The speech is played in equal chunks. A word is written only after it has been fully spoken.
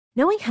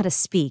Knowing how to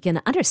speak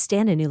and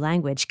understand a new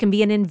language can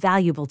be an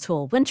invaluable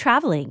tool when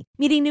traveling,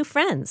 meeting new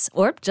friends,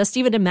 or just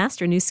even to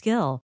master a new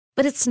skill.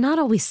 But it's not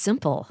always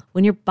simple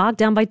when you're bogged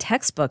down by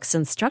textbooks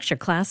and structured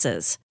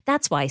classes.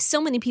 That's why so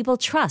many people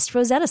trust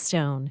Rosetta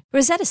Stone.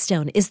 Rosetta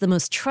Stone is the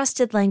most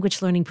trusted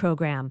language learning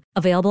program,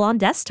 available on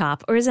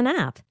desktop or as an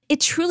app. It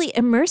truly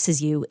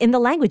immerses you in the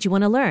language you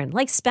want to learn,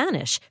 like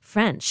Spanish,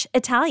 French,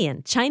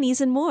 Italian,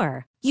 Chinese, and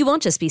more. You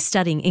won't just be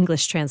studying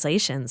English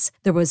translations.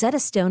 The Rosetta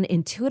Stone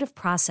intuitive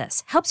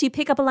process helps you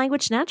pick up a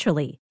language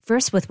naturally,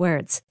 first with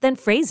words, then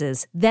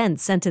phrases, then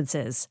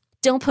sentences.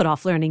 Don't put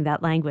off learning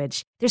that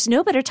language. There's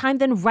no better time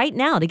than right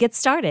now to get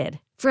started.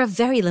 For a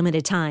very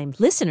limited time,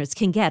 listeners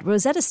can get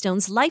Rosetta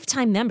Stone's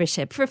lifetime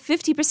membership for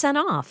 50%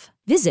 off.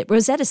 Visit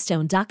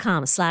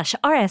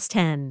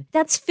rosettastone.com/rs10.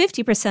 That's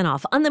 50%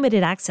 off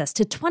unlimited access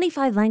to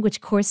 25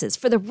 language courses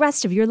for the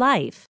rest of your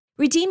life.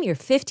 Redeem your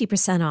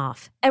 50%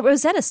 off at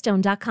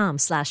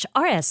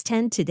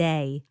rosettastone.com/rs10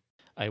 today.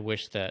 I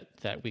wish that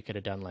we could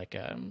have done like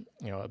a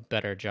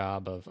better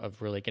job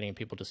of really getting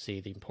people to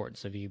see the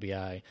importance of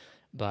UBI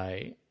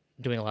by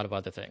doing a lot of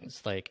other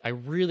things. Like, I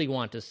really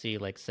want to see,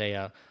 like, say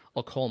a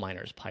coal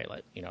miners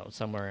pilot,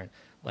 somewhere in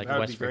like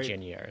West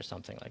Virginia or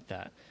something like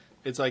that.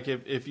 It's like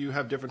if you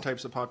have different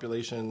types of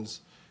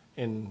populations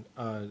in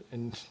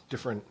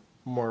different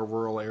more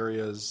rural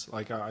areas,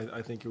 like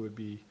I think it would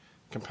be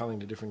compelling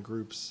to different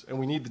groups, and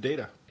we need the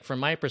data. From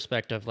my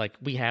perspective, like,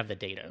 we have the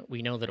data.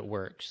 We know that it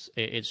works.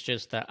 It's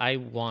just that I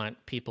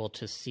want people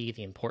to see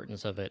the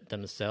importance of it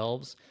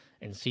themselves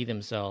and see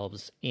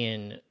themselves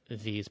in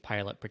these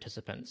pilot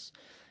participants.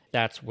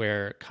 That's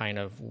where kind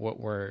of what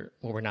we're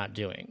not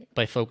doing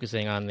by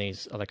focusing on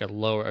these, like, a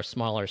lower or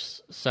smaller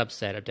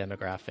subset of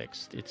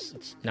demographics.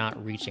 It's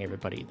not reaching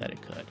everybody that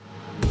it could.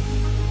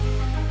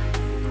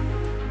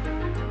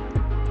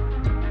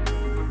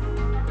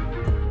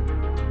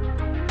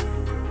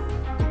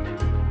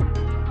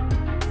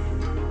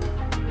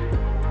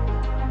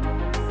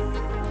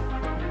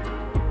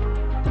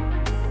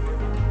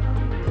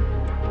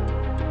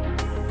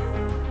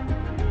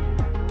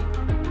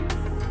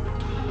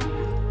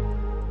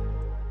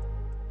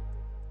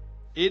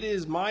 It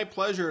is my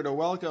pleasure to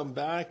welcome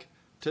back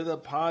to the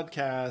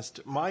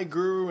podcast my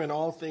guru in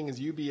all things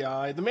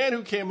UBI, the man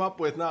who came up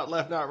with not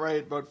left, not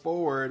right, but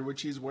forward,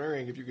 which he's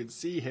wearing if you could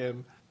see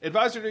him.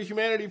 Advisor to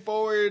Humanity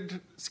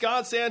Forward,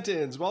 Scott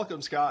Santens.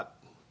 Welcome, Scott.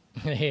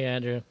 Hey,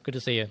 Andrew. Good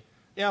to see you.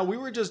 Yeah, we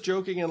were just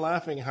joking and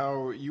laughing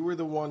how you were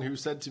the one who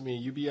said to me,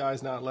 UBI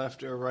is not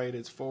left or right,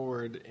 it's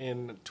forward,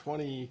 in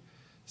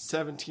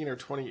 2017 or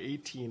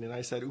 2018. And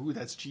I said, ooh,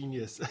 that's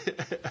genius.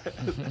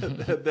 And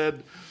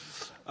then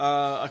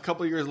a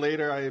couple of years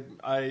later,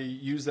 I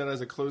used that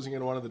as a closing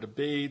in one of the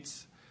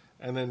debates,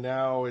 and then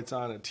now it's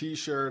on a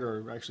T-shirt,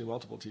 or actually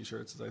multiple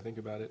T-shirts as I think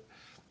about it.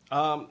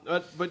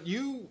 But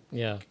you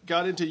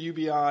got into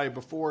UBI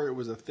before it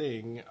was a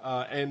thing,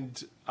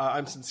 and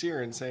I'm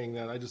sincere in saying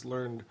that I just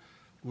learned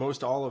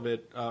most all of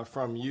it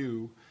from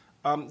you.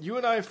 You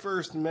and I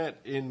first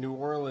met in New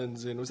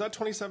Orleans was that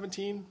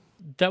 2017?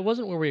 That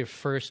wasn't where we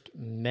first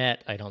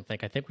met, I don't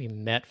think. I think we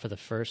met for the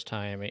first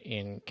time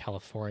in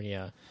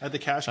California. At the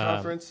Cash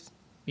Conference?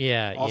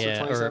 Yeah, also yeah.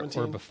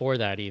 2017? Or before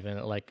that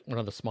even, like one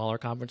of the smaller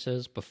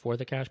conferences before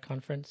the Cash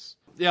Conference.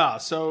 Yeah,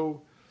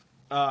 so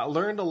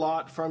learned a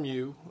lot from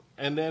you,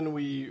 and then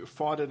we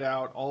fought it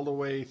out all the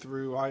way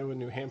through Iowa and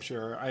New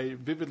Hampshire. I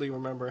vividly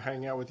remember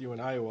hanging out with you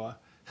in Iowa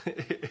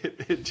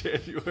in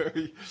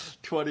January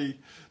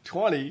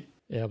 2020.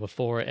 Yeah,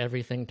 before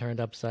everything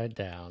turned upside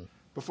down.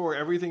 Before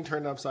everything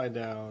turned upside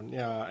down,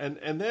 yeah.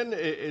 And then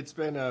it's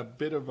been a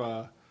bit of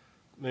a,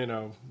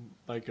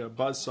 like a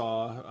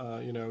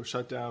buzzsaw,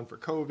 shut down for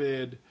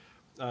COVID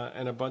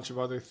and a bunch of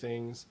other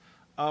things.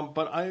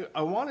 But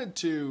I wanted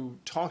to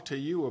talk to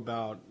you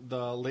about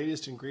the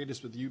latest and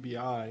greatest with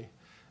UBI.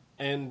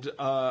 And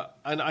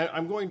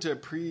I'm going to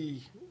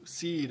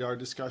precede our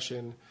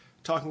discussion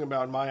talking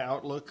about my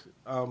outlook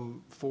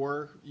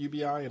for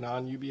UBI and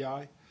on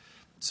UBI.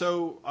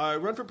 So I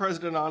run for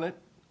president on it.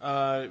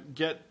 I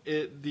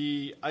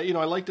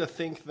like to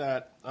think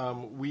that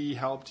we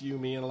helped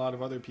me and a lot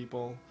of other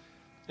people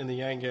in the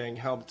Yang Gang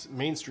helped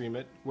mainstream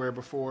it, where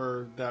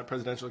before that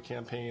presidential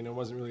campaign it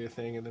wasn't really a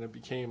thing, and then it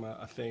became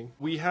a thing.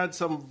 We had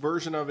some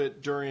version of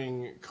it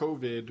during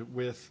COVID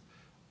with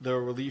the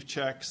relief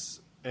checks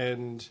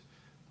and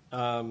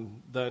the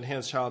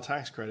enhanced child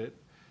tax credit.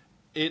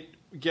 It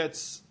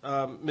gets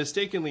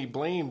mistakenly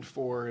blamed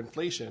for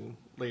inflation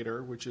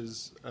later, which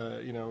is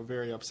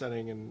very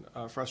upsetting and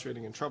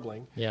frustrating and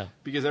troubling. Yeah.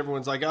 Because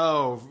everyone's like,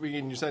 oh,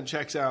 you send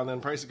checks out and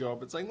then prices go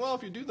up. It's like, well,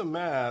 if you do the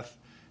math,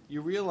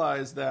 you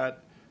realize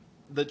that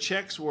the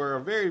checks were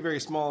a very,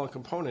 very small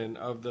component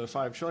of the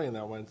 $5 trillion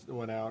that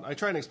went out. I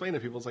try and explain to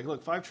people, it's like,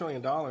 look, $5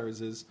 trillion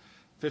is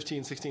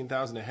 15,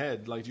 16,000 a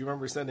head. Like, do you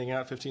remember sending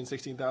out 15,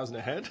 16,000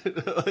 a head?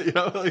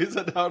 You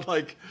sent out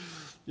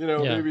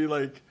maybe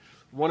like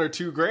 $1 or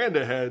 $2 grand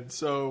a head.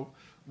 So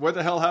what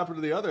the hell happened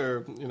to the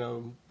other,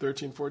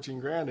 13, 14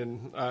 grand?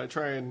 And I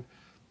try and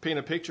paint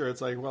a picture.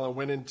 It's like, well, it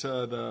went into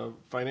the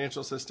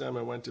financial system,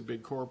 it went to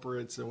big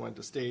corporates, it went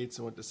to states,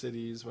 it went to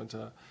cities, went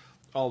to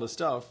all the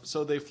stuff.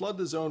 So they flood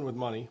the zone with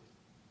money.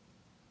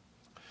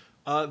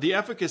 The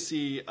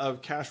efficacy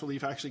of cash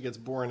relief actually gets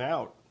borne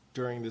out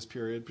during this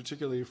period,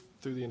 particularly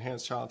through the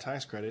enhanced child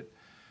tax credit.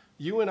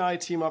 You and I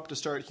team up to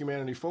start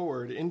Humanity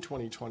Forward in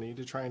 2020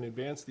 to try and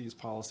advance these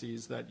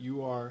policies that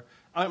you are,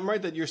 I'm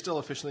right that you're still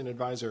officially an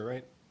advisor,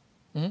 right?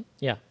 Mm-hmm.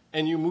 Yeah.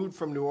 And you moved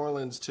from New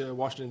Orleans to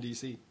Washington,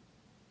 D.C.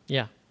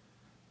 Yeah.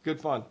 Good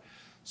fun.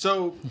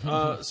 So,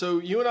 so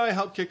you and I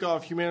helped kick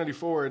off Humanity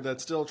Forward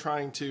that's still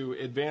trying to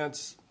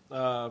advance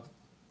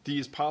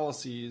these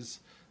policies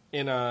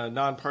in a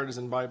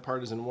nonpartisan,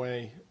 bipartisan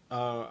way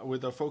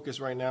with a focus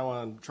right now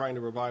on trying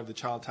to revive the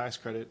child tax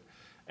credit.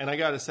 And I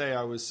got to say,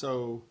 I was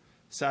so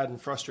sad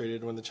and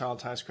frustrated when the child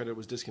tax credit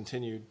was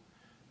discontinued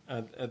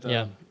at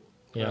the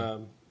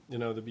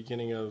the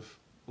beginning of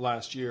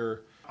last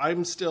year.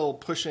 I'm still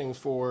pushing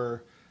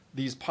for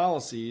these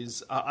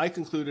policies. I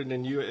concluded,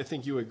 and I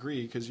think you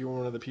agree, because you were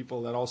one of the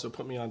people that also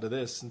put me onto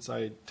this, since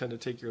I tend to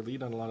take your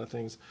lead on a lot of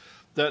things,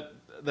 that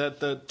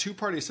the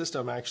two-party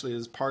system actually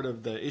is part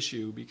of the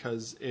issue,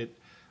 because it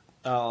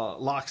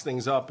locks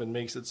things up and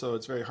makes it so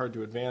it's very hard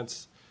to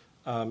advance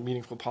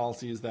meaningful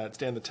policies that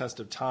stand the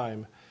test of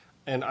time.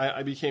 And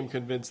I became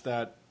convinced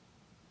that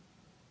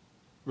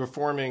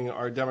reforming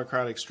our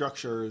democratic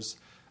structures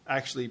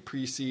actually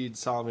precedes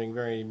solving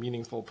very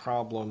meaningful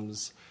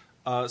problems.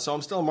 So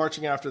I'm still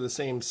marching after the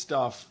same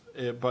stuff,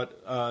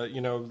 but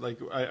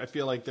I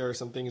feel like there are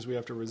some things we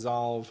have to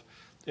resolve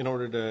in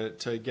order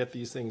to get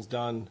these things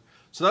done.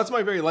 So that's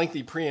my very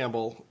lengthy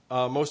preamble,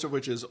 most of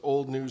which is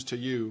old news to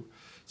you.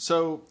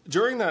 So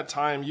during that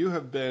time, you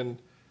have been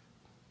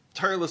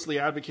tirelessly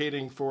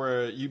advocating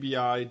for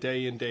UBI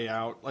day in, day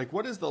out. Like,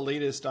 what is the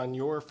latest on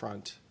your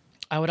front?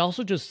 I would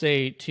also just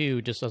say,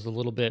 too, just as a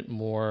little bit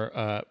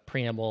more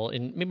preamble,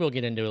 and maybe we'll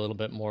get into it a little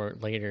bit more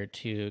later,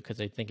 too, because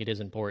I think it is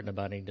important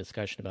about any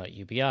discussion about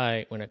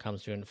UBI when it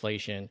comes to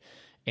inflation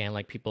and,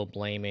 like, people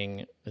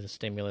blaming the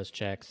stimulus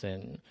checks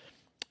and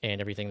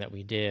everything that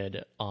we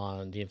did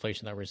on the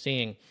inflation that we're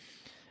seeing.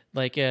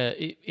 Like,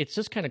 it's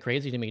just kind of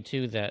crazy to me,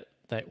 too, that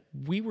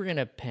we were in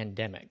a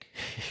pandemic.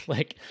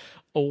 Like,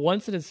 a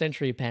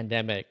once-in-a-century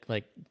pandemic,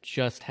 like,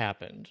 just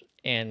happened.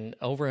 And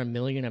over 1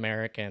 million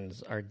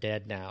Americans are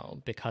dead now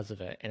because of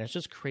it. And it's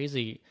just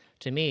crazy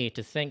to me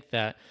to think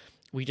that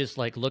we just,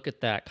 like, look at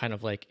that kind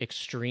of, like,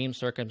 extreme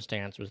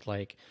circumstance with,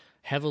 like,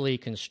 heavily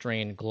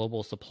constrained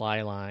global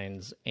supply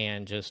lines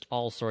and just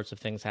all sorts of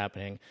things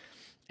happening,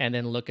 and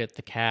then look at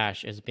the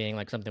cash as being,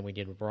 like, something we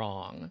did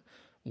wrong,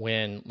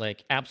 when,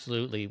 like,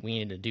 absolutely we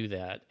need to do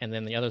that. And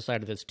then the other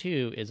side of this,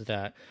 too, is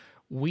that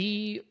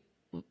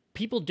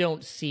people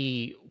don't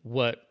see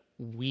what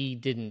we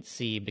didn't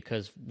see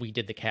because we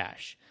did the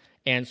cash.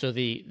 And so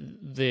the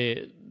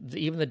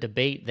even the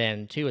debate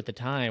then, too, at the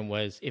time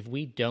was, if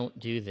we don't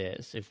do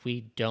this, if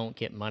we don't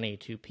get money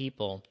to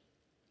people,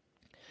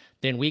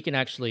 then we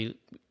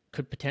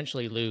could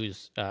potentially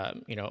lose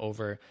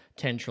over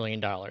 $10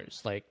 trillion.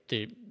 Like,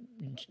 the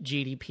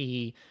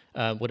GDP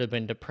would have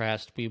been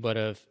depressed. We would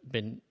have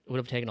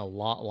taken a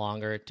lot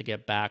longer to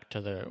get back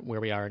to where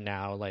we are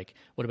now. Like,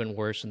 would have been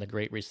worse than the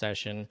Great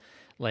Recession.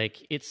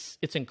 Like, it's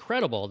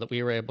incredible that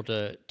we were able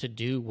to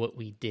do what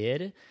we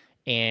did,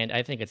 and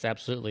I think it's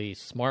absolutely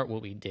smart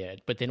what we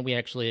did. But then we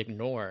actually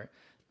ignore,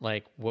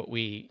 like, what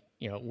we're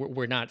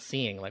not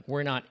seeing. Like,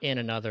 we're not in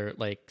another,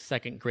 like,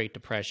 second Great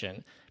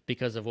Depression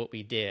because of what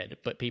we did,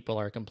 but people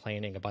are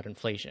complaining about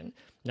inflation.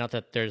 Not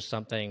that there's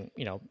something,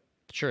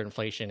 sure,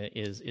 inflation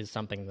is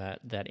something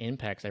that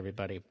impacts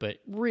everybody, but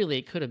really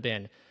it could have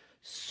been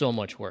so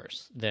much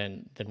worse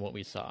than what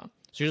we saw.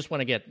 So you just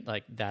want to get,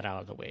 like, that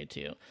out of the way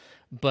too.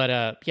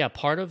 But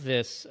part of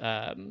this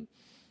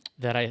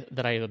that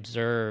I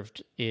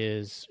observed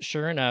is,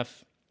 sure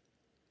enough,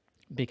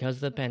 because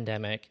of the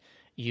pandemic,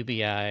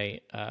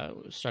 UBI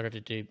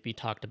started to be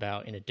talked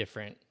about in a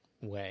different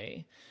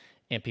way,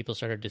 and people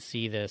started to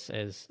see this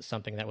as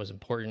something that was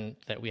important,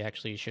 that we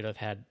actually should have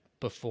had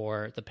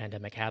before the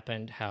pandemic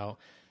happened. How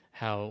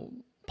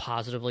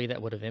positively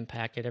that would have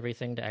impacted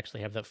everything to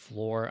actually have that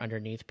floor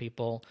underneath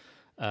people.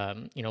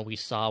 We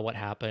saw what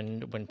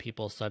happened when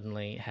people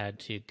suddenly had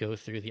to go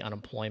through the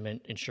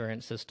unemployment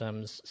insurance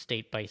systems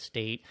state by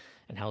state,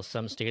 and how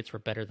some states were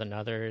better than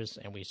others.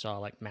 And we saw,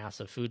 like,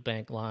 massive food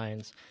bank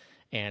lines,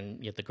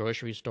 and yet the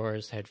grocery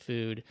stores had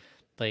food.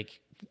 Like,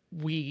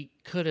 it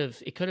could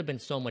have been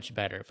so much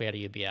better if we had a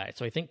UBI.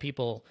 So I think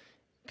people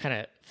kind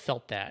of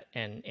felt that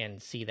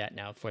and see that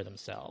now for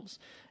themselves.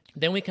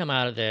 Then we come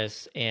out of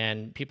this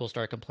and people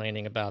start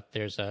complaining about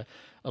there's a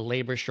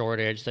labor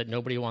shortage, that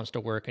nobody wants to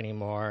work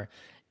anymore,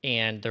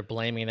 and they're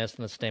blaming this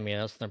on the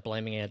stimulus, and they're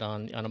blaming it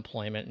on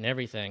unemployment and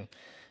everything.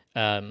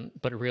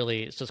 But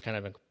really, it's just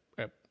kind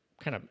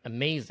of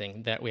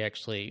amazing that we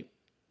actually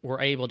were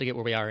able to get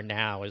where we are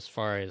now as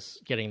far as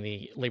getting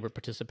the labor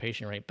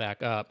participation rate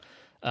back up.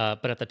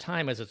 But at the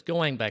time, as it's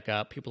going back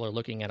up, people are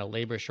looking at a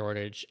labor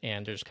shortage,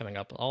 and they're just coming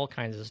up with all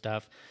kinds of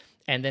stuff.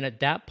 And then at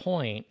that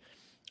point,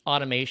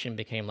 automation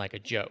became like a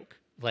joke.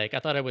 Like, I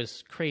thought it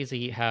was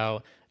crazy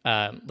how,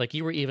 like,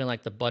 you were even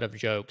like the butt of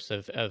jokes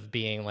of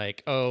being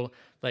like, oh,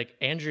 like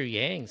Andrew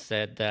Yang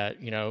said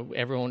that, you know,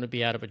 everyone would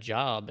be out of a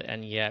job,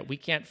 and yet we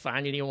can't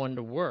find anyone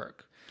to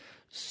work.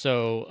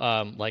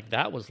 So, like,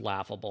 that was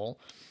laughable.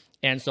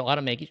 And so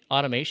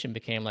automation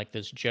became like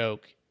this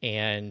joke.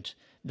 And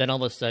then all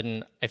of a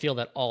sudden, I feel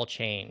that all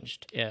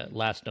changed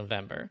last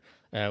November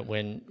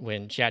when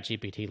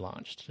ChatGPT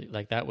launched.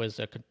 Like, that was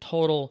a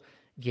total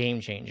game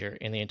changer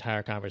in the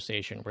entire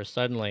conversation, where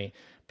suddenly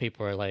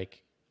people are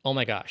like, oh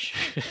my gosh,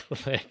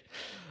 like,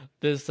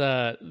 this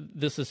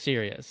is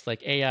serious.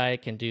 Like, AI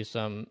can do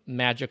some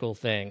magical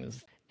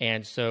things.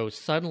 And so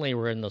suddenly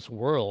we're in this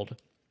world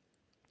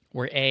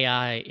where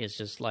AI is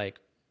just like,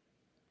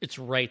 it's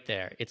right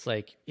there. It's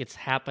like, it's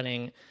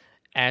happening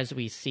as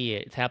we see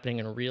it. It's happening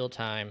in real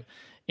time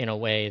in a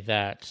way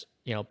that,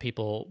 you know,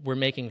 people were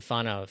making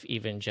fun of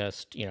even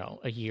just, you know,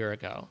 a year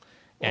ago.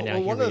 And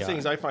well, one of the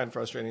things I find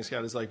frustrating,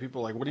 Scott, is like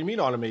people are like, what do you mean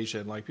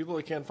automation? Like, people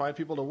that can't find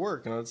people to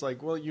work. And it's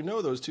like, well, you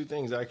know, those two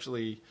things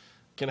actually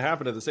can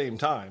happen at the same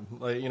time.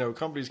 Like, you know,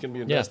 companies can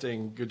be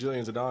investing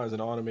gajillions of dollars in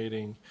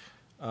automating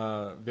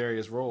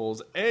various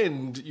roles,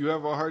 and you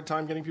have a hard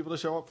time getting people to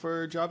show up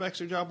for job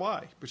X or job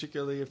Y,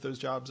 particularly if those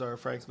jobs are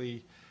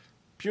frankly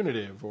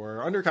punitive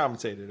or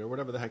undercompensated or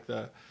whatever the heck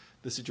the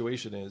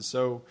situation is.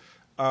 So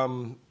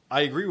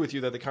I agree with you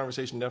that the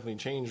conversation definitely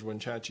changed when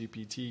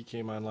ChatGPT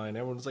came online.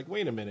 Everyone was like,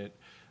 wait a minute,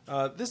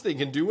 this thing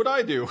can do what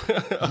I do.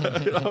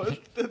 You know,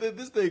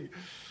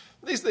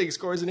 this thing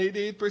scores an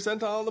 88th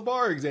percentile on the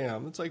bar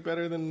exam. It's like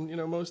better than, you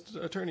know, most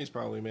attorneys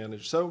probably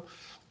manage. So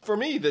for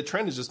me, the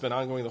trend has just been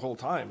ongoing the whole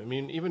time. I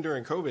mean, even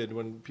during COVID,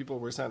 when people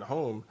were sent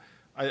home,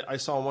 I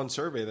saw one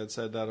survey that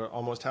said that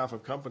almost half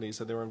of companies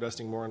said they were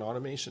investing more in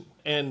automation.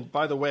 And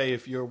by the way,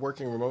 if you're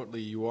working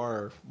remotely, you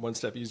are one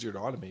step easier to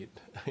automate.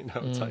 You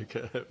know, it's like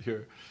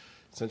you're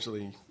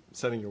essentially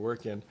setting your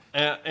work in.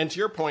 And to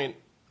your point,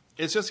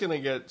 it's just going to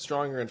get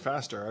stronger and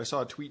faster. I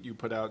saw a tweet you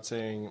put out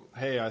saying,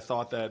 hey, I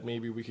thought that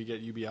maybe we could get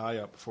UBI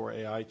up before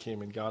AI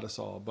came and got us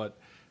all, but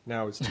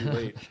now it's too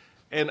late.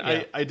 And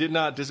yeah. I did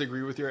not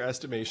disagree with your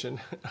estimation.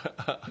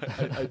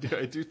 I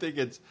do think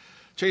it's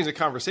changed the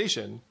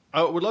conversation.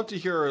 I would love to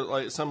hear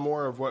like some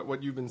more of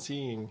what you've been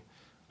seeing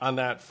on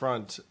that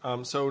front.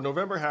 So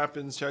November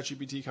happens,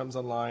 ChatGPT comes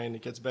online,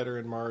 it gets better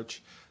in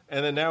March.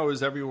 And then now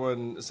is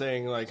everyone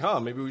saying like,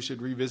 maybe we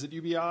should revisit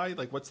UBI?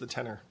 Like, what's the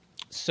tenor?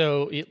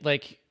 So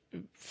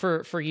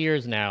for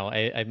years now,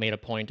 I've made a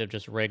point of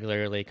just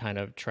regularly kind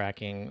of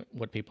tracking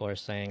what people are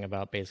saying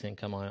about basic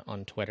income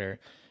on Twitter.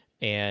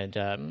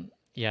 And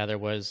yeah, there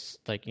was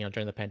like, you know,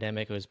 during the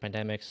pandemic, it was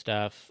pandemic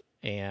stuff.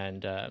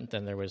 And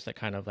then there was that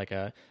kind of like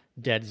a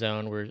dead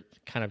zone where it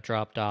kind of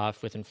dropped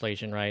off with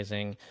inflation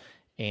rising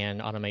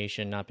and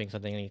automation not being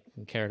something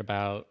anyone cared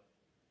about.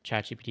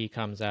 ChatGPT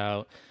comes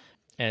out.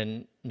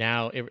 And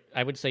now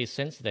I would say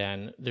since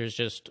then, there's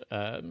just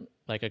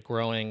like a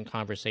growing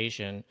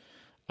conversation,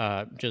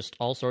 just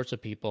all sorts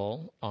of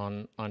people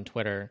on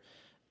Twitter.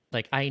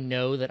 Like, I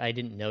know that I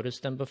didn't notice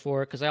them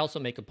before, because I also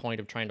make a point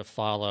of trying to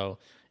follow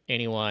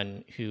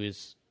anyone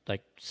who's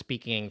like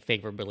speaking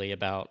favorably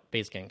about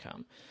basic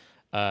income.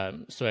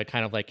 So I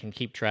kind of like can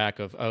keep track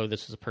of, oh,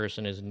 this is a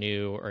person is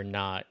new or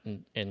not,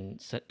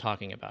 and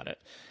talking about it.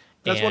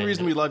 That's one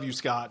reason we love you,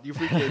 Scott. You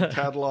freaking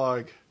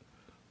catalog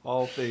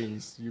all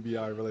things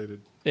UBI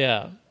related.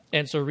 Yeah.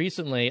 And so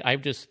recently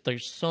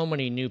there's so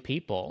many new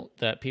people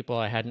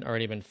I hadn't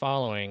already been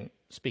following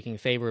speaking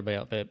favorably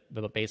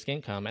about basic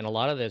income. And a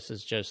lot of this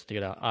is just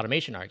the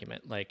automation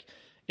argument. Like,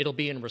 it'll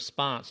be in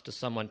response to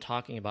someone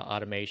talking about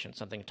automation,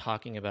 something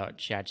talking about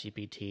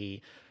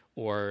ChatGPT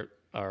or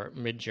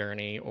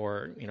Midjourney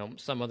or, you know,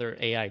 some other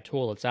AI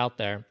tool that's out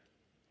there.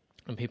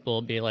 And people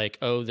will be like,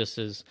 oh, this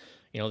is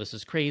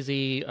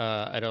crazy.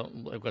 I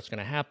don't like what's going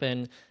to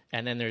happen.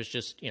 And then there's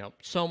just, you know,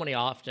 so many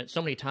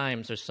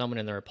times there's someone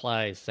in the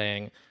replies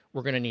saying,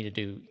 we're going to need to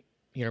do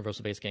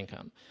universal basic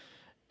income.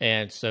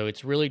 And so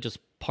it's really just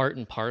part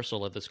and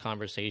parcel of this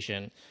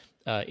conversation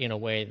in a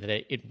way that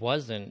it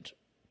wasn't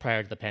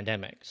prior to the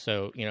pandemic.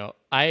 So, you know,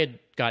 I had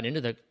gotten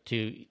into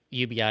to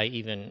UBI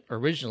even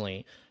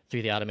originally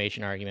through the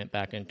automation argument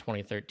back in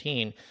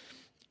 2013.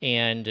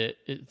 And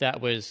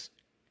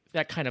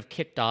that kind of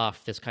kicked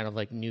off this kind of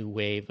like new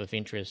wave of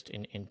interest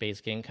in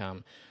basic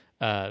income.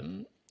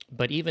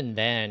 But even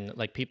then,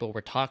 like, people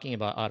were talking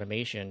about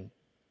automation,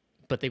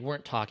 but they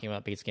weren't talking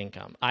about basic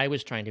income. I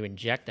was trying to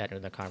inject that into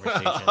the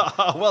conversation.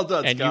 Well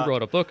done, and Scott. You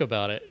wrote a book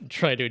about it,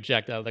 trying to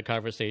inject that into the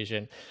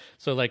conversation.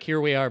 So like, here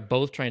we are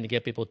both trying to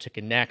get people to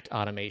connect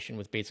automation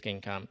with basic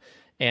income.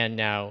 And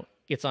now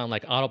it's on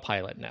like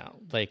autopilot now.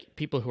 Like,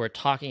 people who are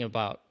talking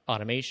about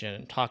automation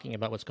and talking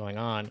about what's going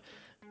on,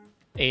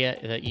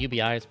 the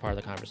UBI is part of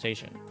the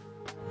conversation.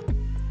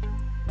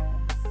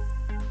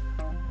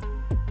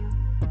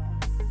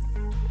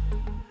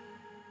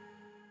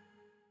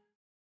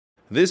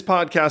 This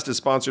podcast is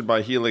sponsored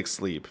by Helix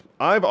Sleep.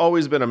 I've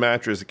always been a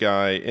mattress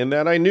guy in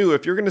that I knew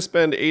if you're going to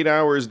spend 8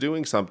 hours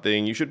doing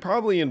something, you should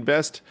probably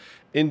invest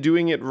in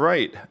doing it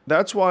right.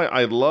 That's why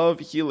I love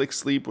Helix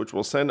Sleep, which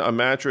will send a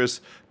mattress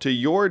to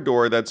your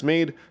door that's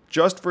made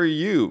just for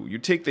you. You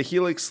take the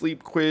Helix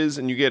Sleep quiz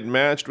and you get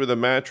matched with a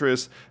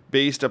mattress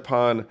based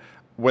upon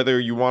whether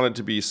you want it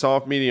to be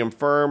soft, medium,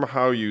 firm,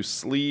 how you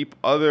sleep,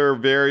 other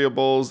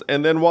variables,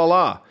 and then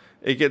voila,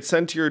 it gets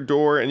sent to your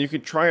door and you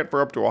can try it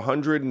for up to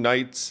 100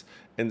 nights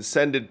and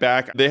send it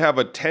back. They have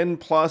a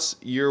 10+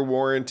 year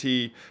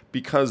warranty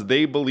because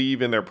they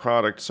believe in their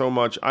product so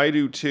much. I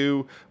do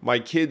too. My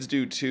kids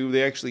do too.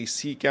 They actually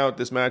seek out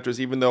this mattress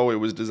even though it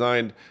was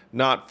designed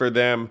not for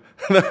them.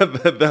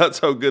 That's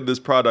how good this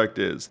product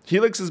is.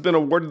 Helix has been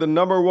awarded the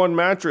 #1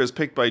 mattress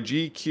picked by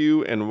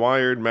GQ and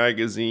Wired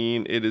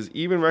magazine. It is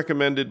even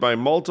recommended by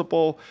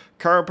multiple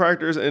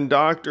chiropractors and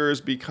doctors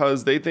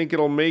because they think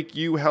it'll make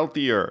you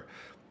healthier.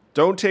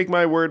 Don't take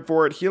my word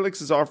for it.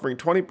 Helix is offering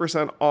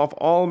 20% off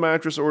all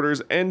mattress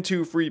orders and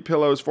 2 free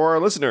pillows for our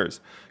listeners.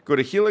 Go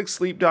to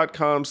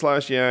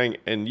helixsleep.com/yang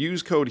and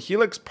use code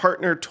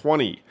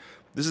HelixPartner20.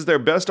 This is their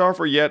best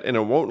offer yet, and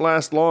it won't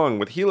last long.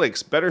 With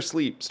Helix, better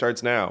sleep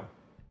starts now.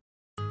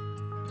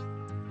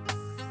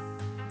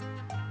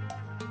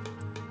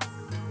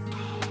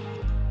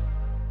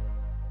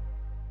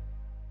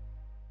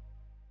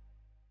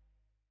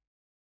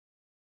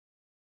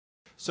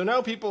 So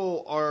now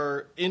people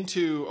are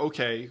into,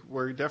 okay,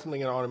 we're definitely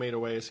going to automate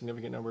away a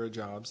significant number of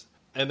jobs.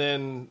 And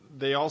then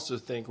they also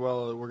think,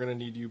 well, we're going to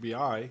need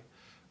UBI.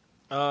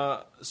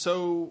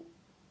 So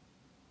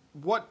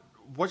what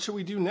should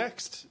we do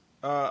next?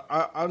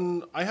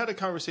 I had a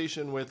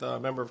conversation with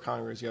a member of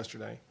Congress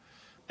yesterday,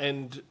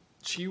 and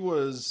she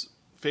was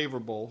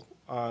favorable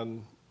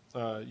on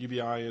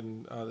UBI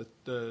and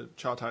the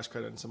child tax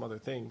credit and some other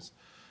things.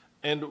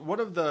 And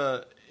one of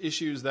the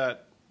issues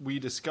that we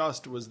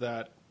discussed was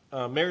that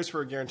Mayors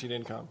for a Guaranteed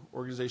Income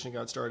organization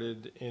got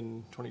started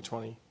in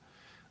 2020.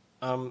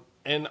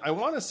 And I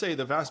want to say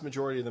the vast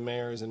majority of the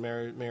mayors and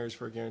mayors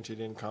for a Guaranteed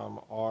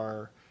Income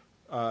are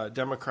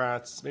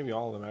Democrats, maybe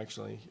all of them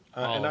actually,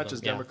 and not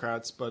just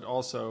Democrats, but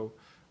also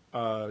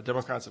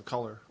Democrats of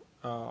color,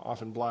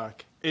 often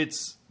black.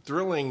 It's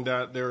thrilling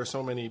that there are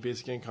so many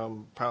basic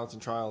income pilots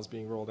and trials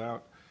being rolled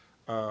out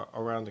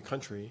around the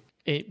country.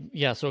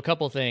 So a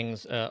couple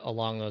things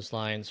along those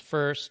lines.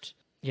 First,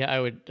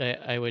 I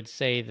would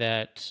say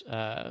that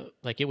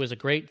it was a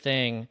great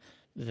thing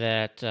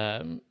that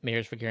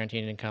Mayors for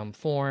Guaranteed Income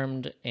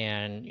formed,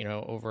 and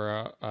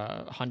over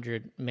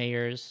 100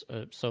 mayors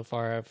so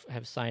far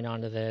have signed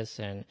on to this,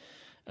 and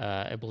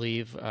I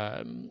believe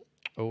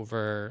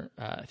over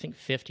I think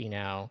 50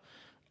 now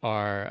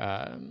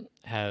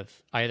have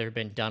either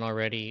been done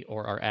already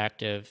or are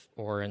active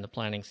or in the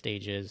planning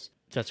stages.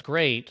 That's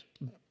great.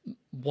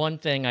 One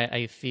thing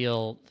I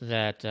feel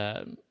that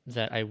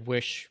I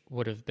wish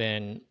would have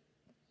been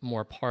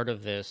more part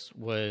of this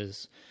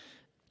was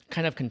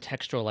kind of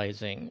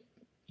contextualizing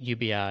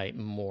UBI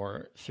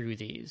more through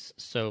these.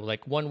 So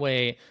one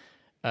way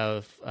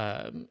of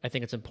I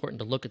think it's important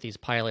to look at these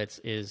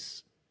pilots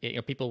is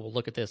people will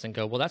look at this and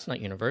go, well, that's not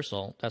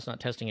universal. That's not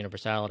testing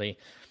universality.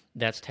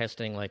 That's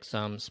testing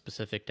some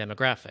specific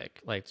demographic.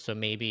 So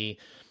maybe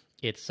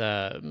it's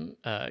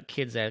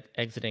kids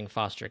exiting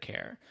foster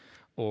care,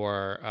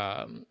 or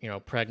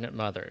pregnant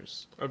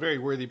mothers. A very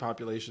worthy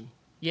population.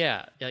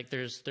 Yeah,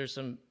 there's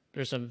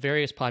some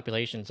various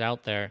populations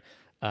out there,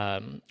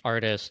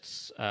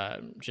 artists,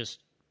 just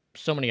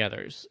so many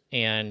others.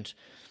 And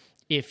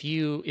if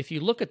you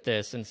look at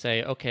this and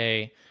say,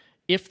 okay,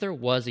 if there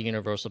was a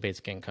universal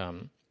basic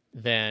income,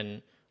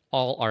 then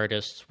all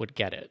artists would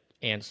get it.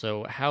 And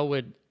so how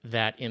would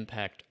that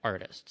impact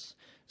artists?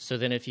 So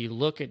then if you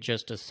look at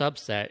just a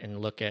subset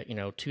and look at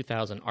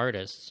 2,000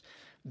 artists,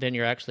 then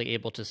you're actually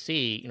able to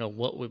see,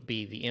 what would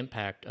be the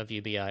impact of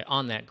UBI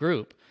on that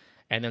group.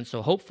 And then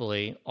so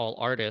hopefully all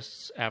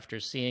artists, after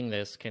seeing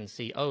this, can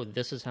see, oh,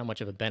 this is how much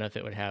of a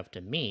benefit it would have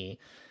to me.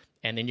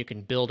 And then you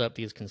can build up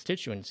these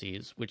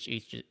constituencies, which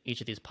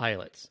each of these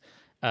pilots.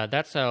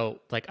 That's how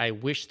I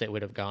wish they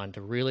would have gone,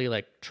 to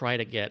really try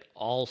to get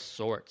all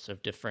sorts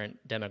of different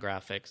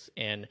demographics,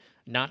 and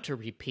not to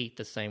repeat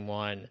the same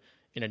one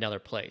in another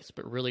place,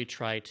 but really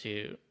try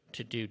to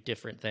do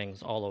different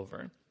things all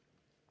over.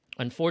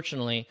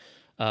 Unfortunately,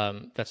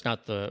 that's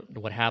not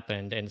what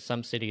happened, and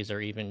some cities are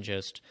even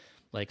just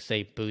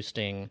say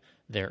boosting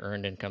their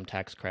earned income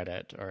tax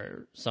credit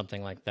or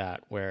something like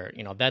that, where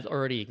that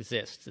already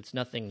exists. It's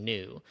nothing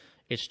new.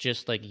 It's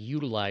just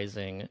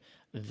utilizing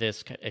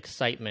this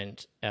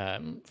excitement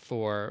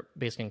for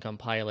basic income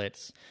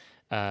pilots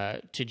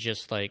to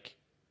just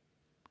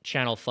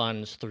channel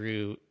funds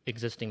through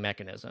existing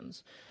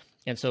mechanisms.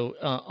 And so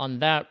on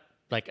that,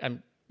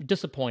 I'm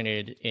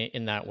disappointed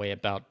in that way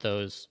about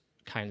those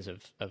kinds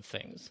of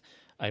things.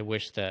 I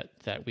wish that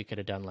we could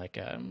have done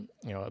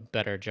a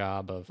better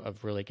job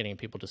of really getting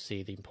people to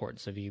see the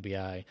importance of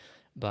UBI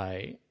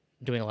by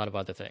doing a lot of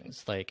other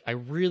things. I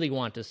really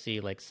want to see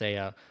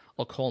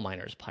a coal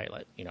miners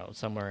pilot,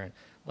 somewhere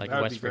in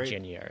West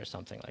Virginia or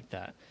something like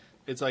that.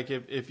 it's like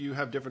if you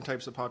have different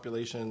types of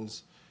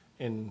populations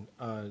in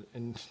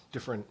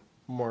different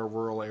more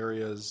rural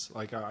areas,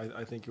 like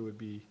I think it would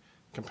be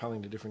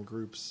compelling to different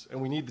groups, and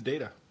we need the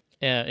data.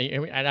 Yeah,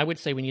 and I would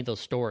say we need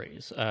those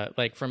stories.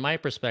 Like from my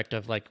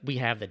perspective, like we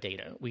have the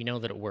data, we know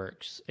that it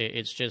works.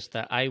 It's just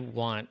that I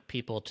want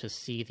people to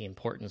see the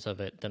importance of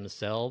it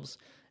themselves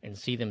and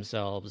see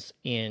themselves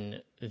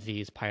in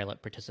these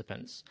pilot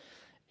participants.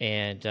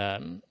 And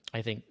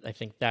I think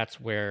that's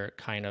where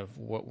kind of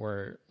what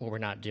we're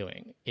not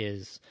doing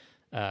is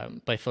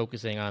by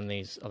focusing on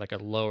these like a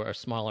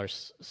smaller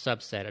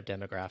subset of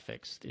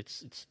demographics.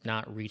 It's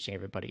not reaching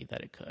everybody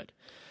that it could.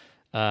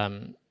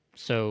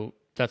 So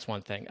that's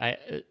one thing.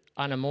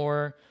 On a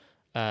more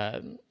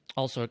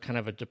also kind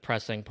of a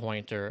depressing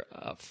point or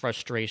a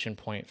frustration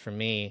point for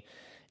me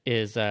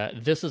is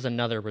this is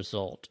another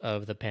result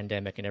of the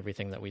pandemic and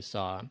everything that we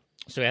saw.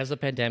 So as the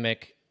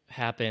pandemic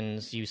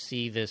happens, you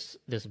see this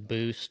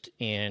boost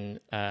in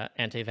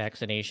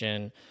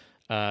anti-vaccination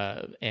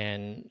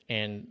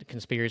and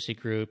conspiracy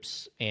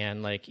groups,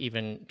 and like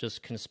even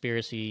just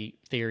conspiracy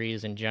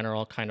theories in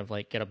general kind of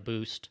like get a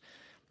boost,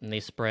 and they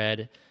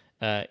spread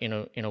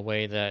in a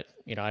way that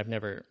I've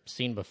never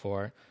seen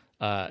before.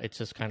 It's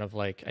just kind of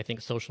like, I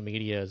think social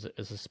media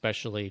is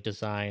especially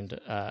designed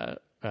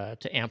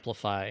to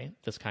amplify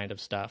this kind of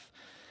stuff.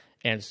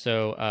 And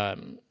so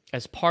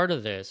as part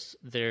of this,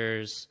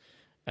 there's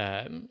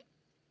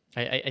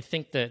I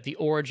think that the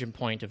origin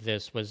point of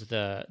this was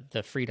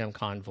the Freedom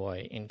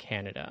Convoy in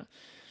Canada.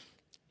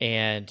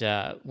 And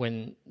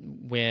when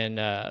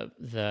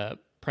the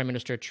Prime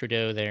Minister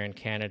Trudeau there in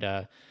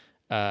Canada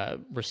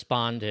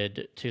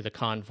responded to the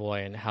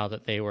convoy and how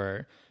that they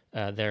were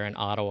there in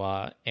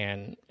Ottawa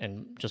and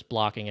just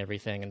blocking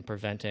everything and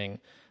preventing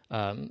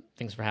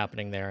things from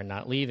happening there and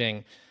not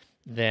leaving,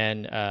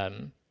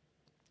 then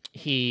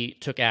he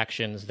took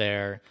actions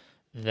there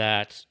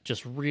that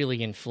just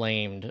really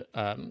inflamed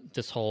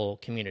this whole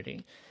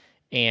community.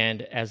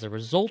 And as a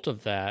result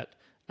of that,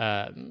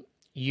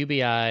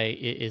 UBI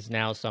is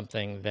now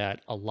something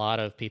that a lot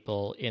of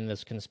people in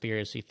this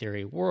conspiracy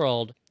theory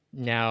world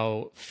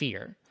now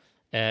fear.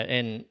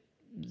 And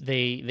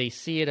they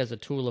see it as a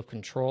tool of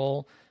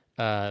control.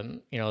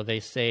 They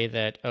say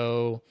that,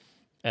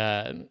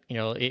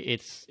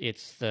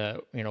 it's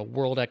the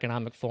World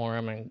Economic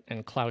Forum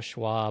and Klaus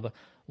Schwab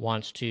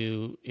wants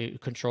to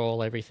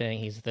control everything.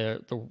 He's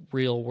the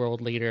real world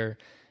leader,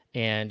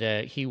 and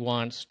he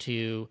wants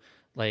to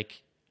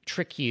like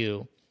trick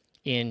you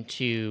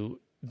into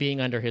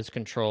being under his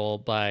control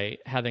by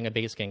having a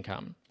basic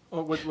income.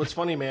 Well, what's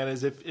funny, man,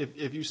 is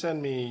if you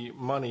send me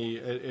money,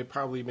 it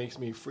probably makes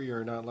me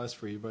freer, not less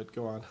free. But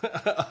go on.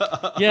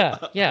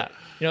 Yeah.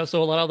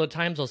 So a lot of the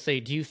times I'll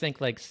say, do you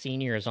think like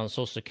seniors on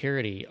Social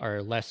Security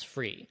are less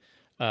free?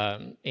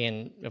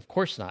 And of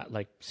course not.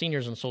 Like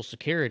seniors on Social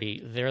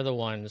Security, they're the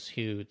ones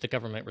who the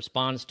government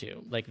responds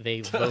to. Like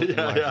they vote in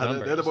large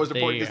numbers. They're the most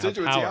important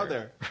constituency out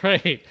there.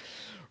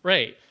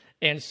 Right.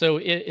 And so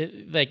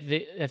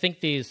I think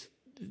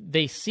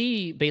they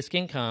see basic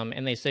income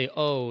and they say,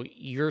 oh,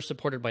 you're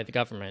supported by the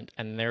government,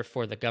 and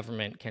therefore the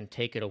government can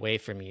take it away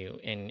from you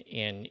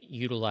and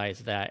utilize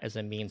that as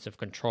a means of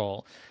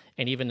control.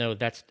 And even though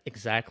that's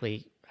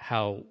exactly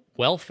how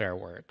welfare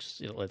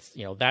works,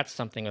 that's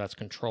something that's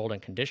controlled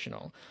and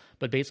conditional.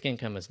 But basic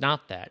income is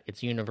not that.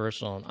 It's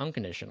universal and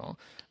unconditional.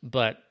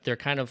 But they're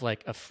kind of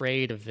like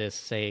afraid of this,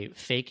 say,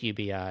 fake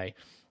UBI,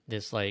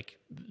 this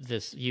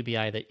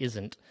UBI that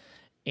isn't.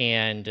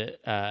 And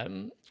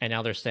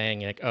now they're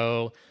saying like,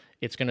 oh,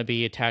 it's going to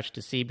be attached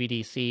to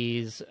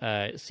CBDCs.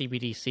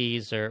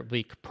 CBDCs are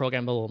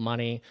programmable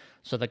money,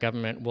 so the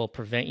government will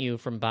prevent you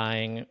from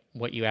buying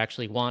what you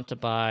actually want to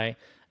buy.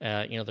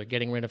 They're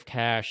getting rid of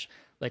cash.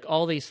 Like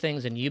all these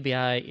things, and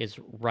UBI is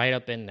right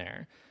up in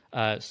there.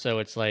 So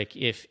it's like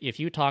if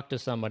you talk to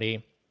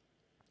somebody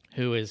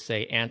who is,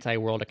 say,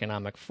 anti-World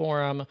Economic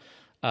Forum,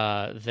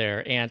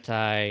 they're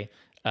anti.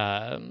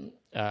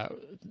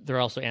 They're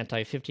also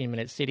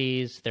anti-15-minute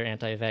cities. They're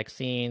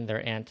anti-vaccine.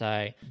 They're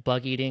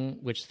anti-bug eating,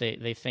 which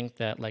they think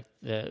that like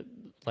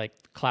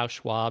Klaus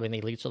Schwab and the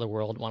elites of the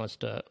world want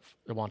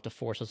to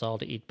force us all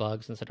to eat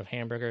bugs instead of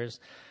hamburgers.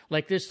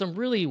 Like there's some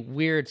really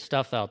weird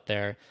stuff out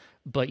there,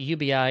 but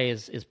UBI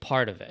is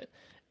part of it,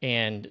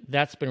 and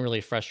that's been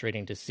really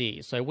frustrating to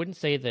see. So I wouldn't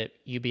say that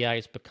UBI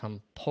has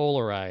become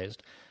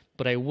polarized,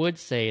 but I would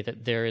say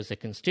that there is a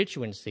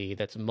constituency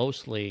that's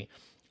mostly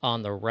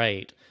on the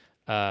right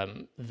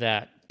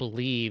that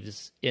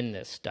believes in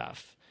this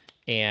stuff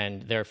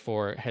and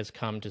therefore has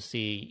come to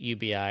see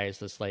UBI as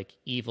this like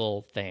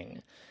evil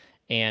thing.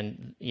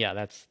 And yeah,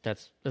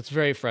 that's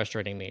very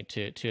frustrating me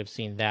to have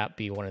seen that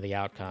be one of the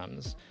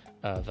outcomes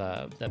of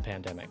the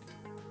pandemic.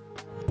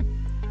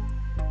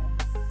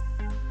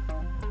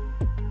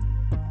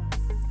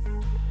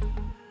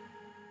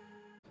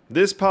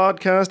 This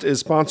podcast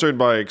is sponsored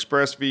by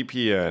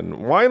ExpressVPN.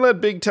 Why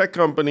let big tech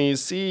companies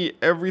see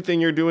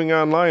everything you're doing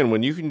online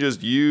when you can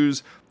just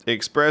use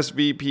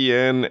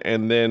ExpressVPN,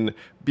 and then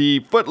be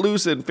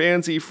footloose and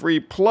fancy free.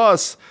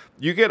 Plus,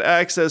 you get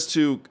access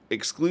to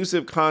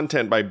exclusive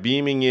content by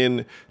beaming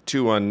in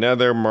to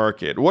another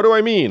market. What do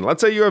I mean?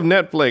 Let's say you have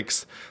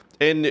Netflix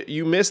and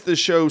you missed the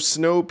show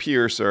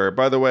Snowpiercer.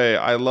 By the way,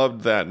 I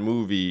loved that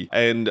movie.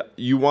 And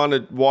you want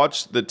to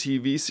watch the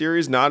TV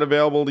series, not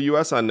available in the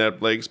US on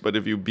Netflix, but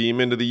if you beam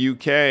into the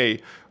UK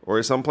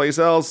or someplace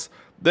else,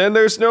 then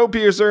there's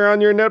Snowpiercer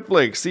on your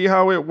Netflix. See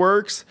how it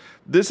works?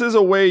 This is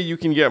a way you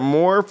can get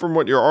more from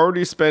what you're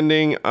already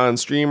spending on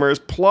streamers,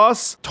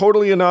 plus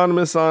totally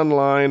anonymous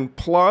online,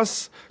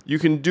 plus you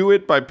can do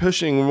it by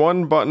pushing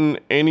one button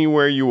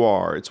anywhere you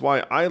are. It's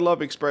why I love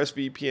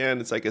ExpressVPN.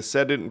 It's like a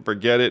set it and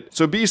forget it.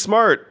 So be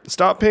smart.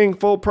 Stop paying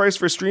full price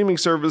for streaming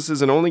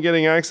services and only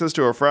getting access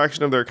to a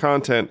fraction of their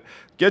content.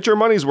 Get your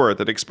money's worth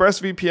at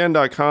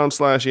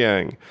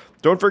expressvpn.com/yang.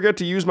 Don't forget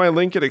to use my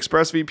link at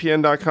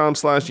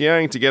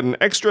expressvpn.com/yang to get an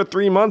extra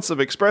 3 months of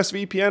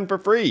ExpressVPN for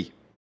free.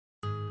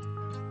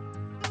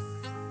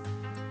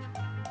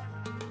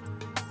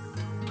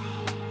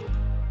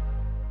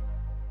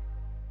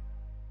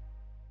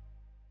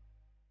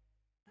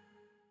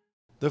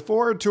 The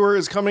Forward Tour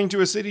is coming to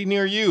a city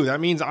near you.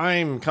 That means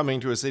I'm coming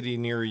to a city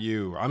near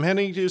you. I'm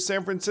heading to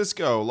San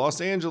Francisco,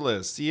 Los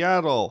Angeles,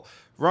 Seattle,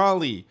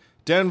 Raleigh,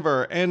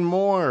 Denver, and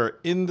more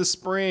in the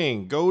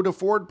spring. Go to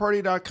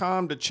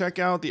forwardparty.com to check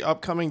out the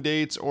upcoming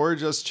dates or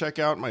just check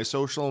out my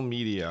social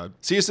media.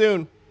 See you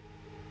soon.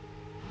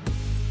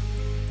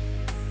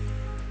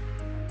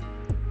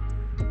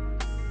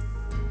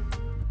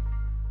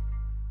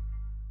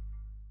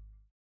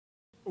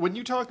 When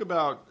you talk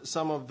about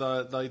some of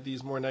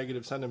these more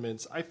negative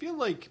sentiments, I feel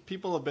like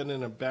people have been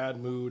in a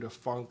bad mood, a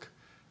funk,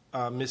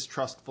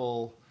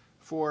 mistrustful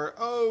for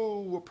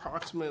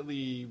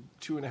approximately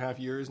 2.5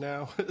 years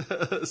now,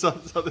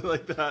 something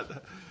like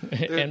that.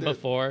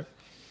 Before.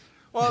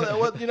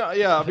 Well,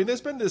 yeah. I mean,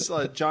 there's been this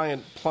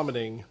giant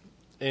plummeting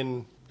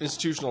in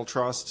institutional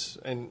trust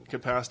and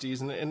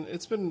capacities, and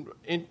it's been,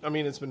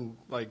 it's been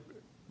like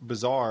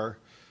bizarre.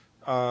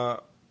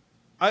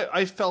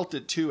 I felt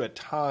it too at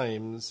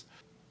times.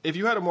 If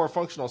you had a more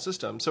functional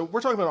system, so we're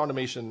talking about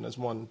automation as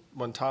one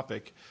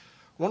topic.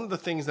 One of the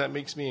things that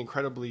makes me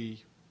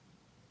incredibly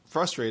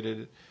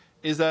frustrated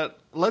is that,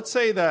 let's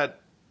say that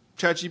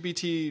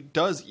ChatGPT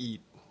does eat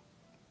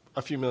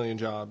a few million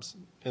jobs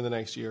in the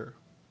next year,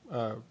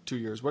 2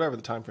 years, whatever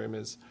the time frame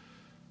is.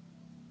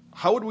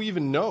 How would we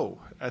even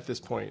know at this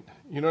point?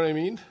 You know what I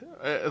mean?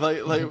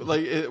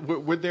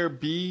 Would there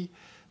be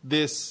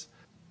this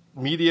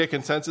media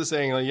consensus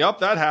saying, like, "Yup,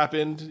 that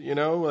happened"? You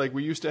know, like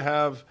we used to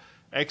have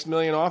X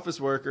million office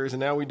workers, and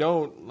now we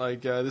don't.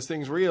 Like, this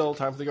thing's real.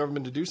 Time for the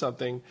government to do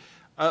something.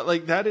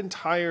 Like that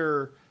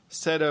entire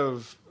set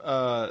of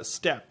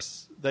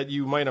steps that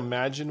you might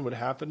imagine would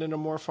happen in a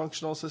more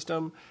functional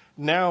system,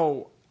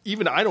 now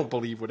even I don't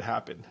believe would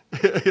happen.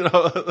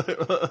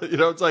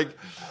 It's like,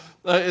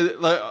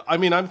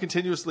 I'm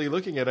continuously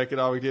looking at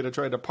economic data,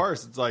 trying to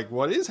parse. It's like,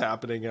 what is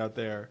happening out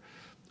there?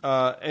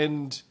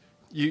 And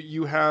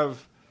you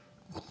have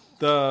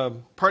the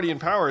party in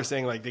power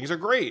saying like things are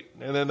great,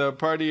 and then the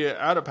party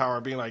out of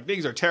power being like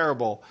things are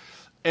terrible,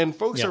 and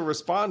folks are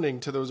responding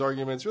to those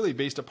arguments really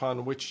based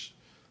upon which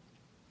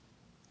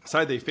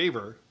side they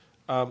favor.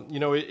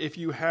 If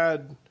you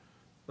had,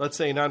 let's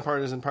say,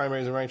 nonpartisan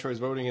primaries and ranked choice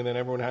voting, and then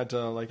everyone had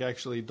to like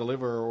actually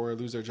deliver or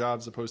lose their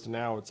jobs, opposed to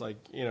now it's like,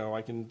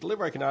 I can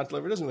deliver, I cannot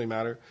deliver, it doesn't really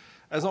matter.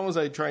 As long as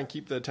I try and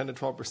keep the 10 to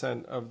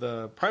 12% of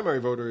the primary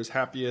voters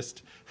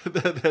happiest,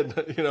 then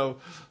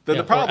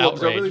the problems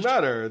don't really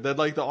matter. Then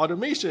like the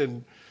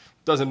automation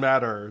doesn't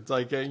matter. It's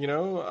like,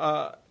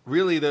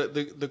 really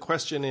the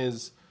question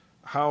is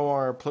how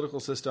our political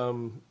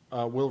system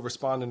will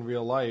respond in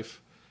real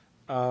life.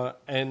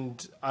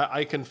 And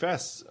I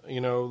confess,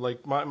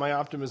 like my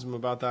optimism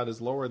about that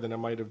is lower than it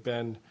might have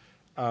been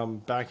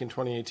back in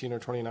 2018 or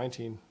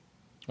 2019.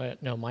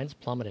 No, mine's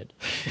plummeted.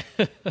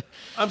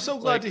 I'm so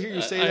glad to hear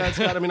you say that,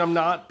 Scott. I mean, I'm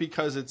not,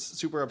 because it's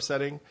super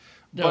upsetting,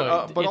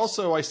 but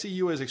also I see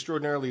you as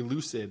extraordinarily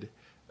lucid.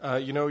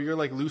 You're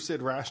like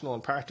lucid, rational,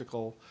 and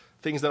practical,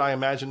 things that I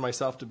imagine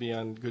myself to be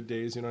on good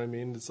days. You know what I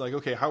mean? It's like,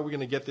 okay, how are we going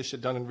to get this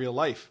shit done in real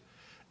life?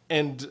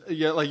 And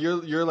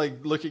you're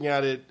like looking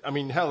at it. I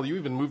mean, hell, you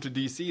even moved to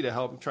DC to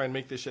help try and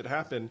make this shit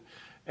happen,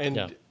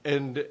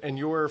 and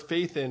your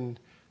faith in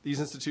these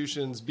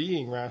institutions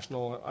being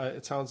rational,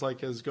 it sounds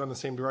like, has gone the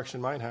same direction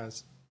mine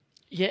has.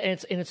 Yeah,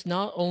 and it's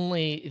not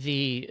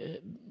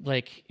only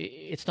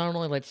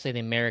let's say the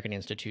American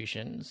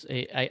institutions.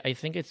 I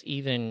think it's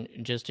even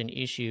just an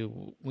issue,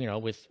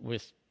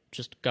 with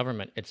just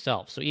government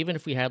itself. So even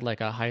if we had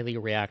like a highly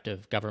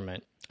reactive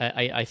government,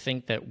 I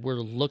think that we're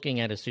looking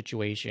at a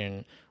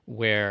situation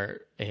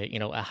where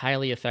a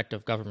highly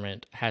effective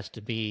government has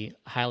to be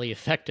highly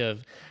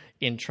effective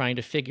in trying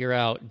to figure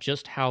out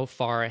just how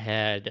far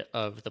ahead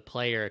of the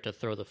player to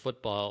throw the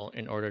football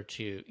in order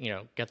to,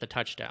 get the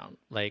touchdown.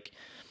 Like,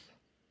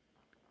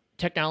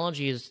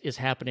 technology is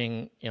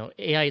happening,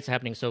 AI is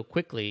happening so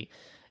quickly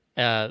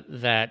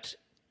that,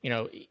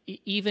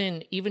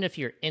 even if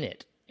you're in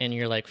it and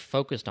you're like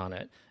focused on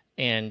it,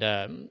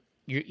 and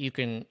you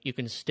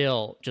can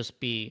still just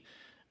be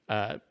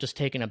just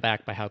taken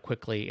aback by how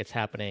quickly it's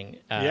happening.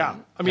 Yeah,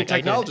 I mean, like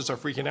technologists are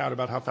freaking out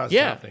about how fast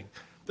it's happening.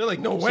 They're like,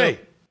 no way.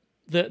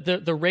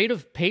 The rate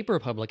of paper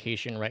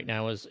publication right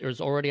now is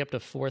already up to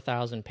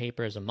 4,000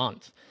 papers a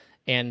month,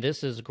 and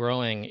this is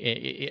growing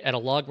at a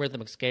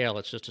logarithmic scale.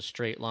 It's just a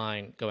straight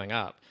line going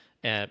up,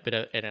 but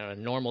at a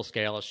normal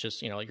scale, it's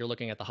just you're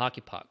looking at the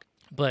hockey puck.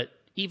 But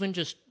even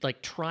just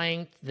like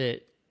trying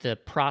the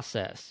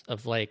process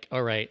of like,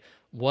 all right,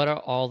 what are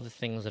all the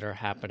things that are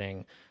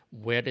happening?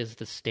 What is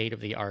the state of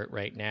the art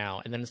right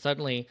now? And then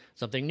suddenly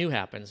something new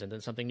happens, and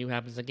then something new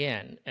happens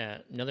again,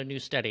 another new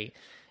study.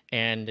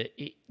 And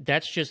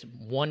that's just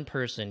one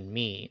person,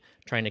 me,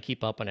 trying to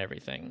keep up on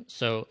everything.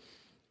 So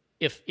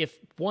if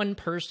one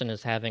person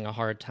is having a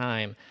hard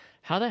time,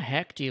 how the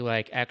heck do you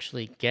like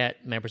actually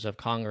get members of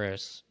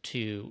Congress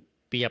to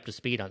be up to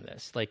speed on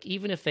this? Like,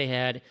 even if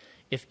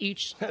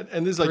each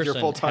and this is like your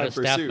full-time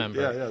pursuit.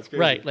 Member, yeah, it's crazy.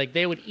 Right, like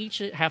they would each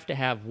have to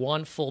have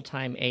one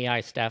full-time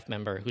AI staff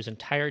member whose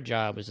entire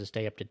job is to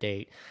stay up to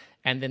date.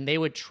 And then they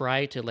would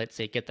try to, let's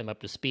say, get them up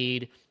to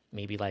speed,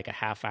 maybe like a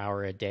half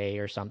hour a day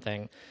or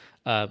something.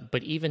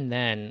 But even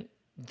then,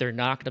 they're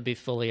not going to be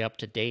fully up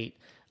to date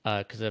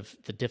because of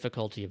the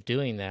difficulty of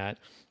doing that.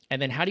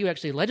 And then how do you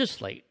actually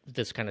legislate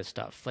this kind of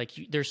stuff? Like,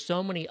 there's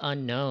so many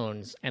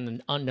unknowns, and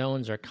the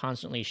unknowns are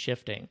constantly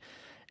shifting.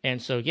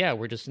 And so, yeah,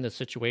 we're just in this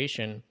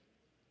situation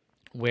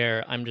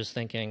where I'm just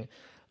thinking,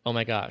 oh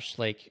my gosh,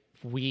 like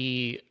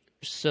we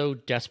so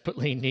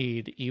desperately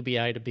need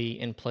UBI to be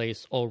in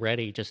place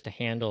already just to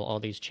handle all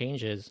these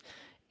changes,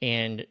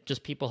 and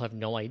just people have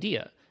no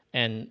idea,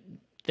 and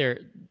they're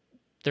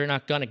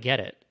not going to get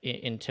it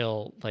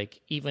until,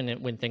 like, even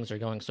when things are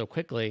going so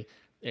quickly,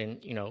 and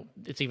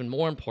it's even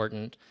more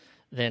important,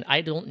 then I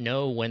don't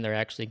know when they're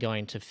actually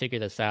going to figure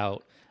this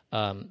out,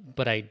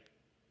 but I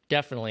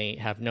definitely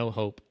have no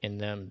hope in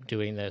them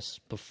doing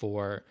this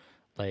before,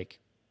 like,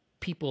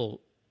 people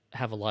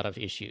have a lot of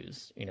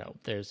issues.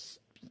 There's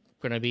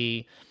going to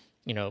be,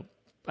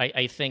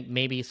 I think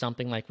maybe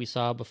something like we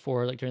saw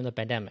before, like during the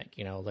pandemic,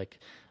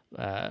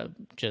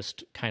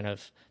 just kind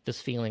of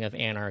this feeling of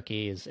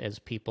anarchy as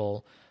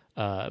people,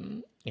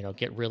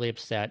 get really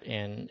upset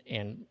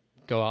and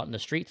go out in the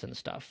streets and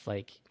stuff.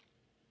 Like,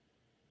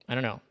 I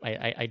don't know.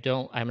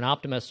 I'm an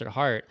optimist at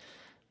heart,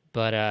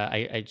 but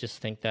I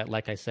just think that,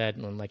 like I said,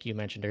 and like you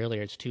mentioned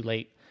earlier, it's too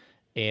late.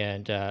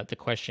 And the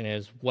question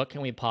is, what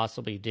can we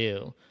possibly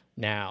do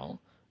now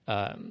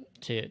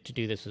to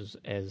do this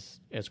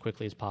as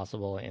quickly as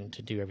possible, and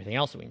to do everything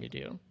else that we need to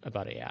do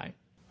about AI?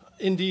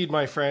 Indeed,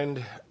 my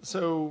friend.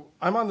 So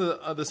I'm on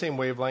the same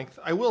wavelength.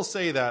 I will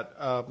say that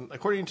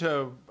according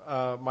to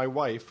my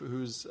wife,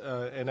 who's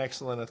an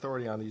excellent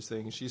authority on these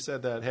things, she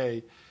said that,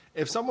 hey,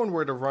 if someone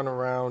were to run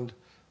around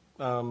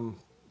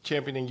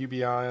championing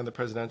UBI on the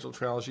presidential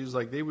trail, she's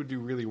like, they would do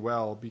really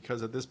well,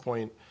 because at this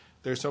point,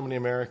 there's so many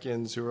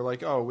Americans who are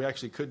like, oh, we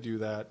actually could do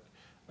that.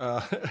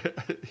 I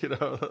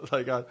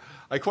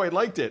quite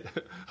liked it.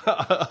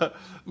 I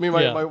mean,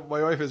 my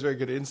wife has very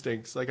good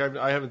instincts. Like,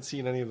 I haven't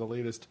seen any of the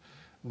latest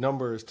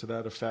numbers to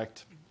that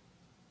effect.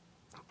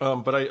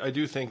 But I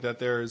do think that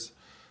there's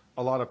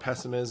a lot of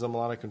pessimism, a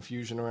lot of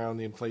confusion around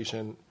the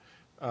inflation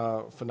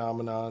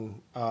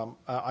phenomenon.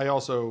 I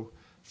also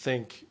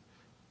think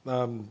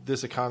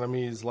this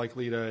economy is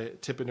likely to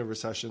tip into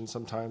recession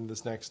sometime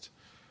this next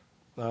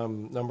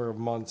number of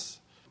months.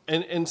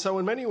 And so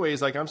in many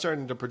ways, like, I'm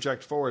starting to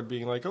project forward,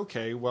 being like,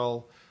 okay,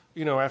 well,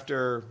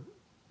 after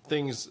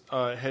things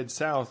head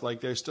south,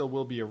 like, there still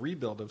will be a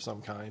rebuild of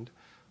some kind.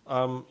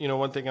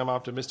 One thing I'm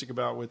optimistic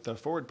about with the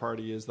Forward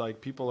Party is,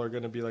 like, people are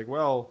going to be like,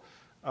 well,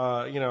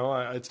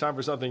 it's time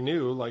for something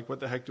new. Like, what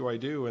the heck do I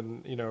do?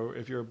 And,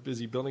 if you're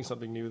busy building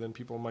something new, then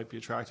people might be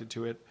attracted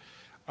to it.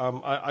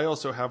 I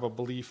also have a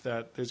belief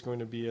that there's going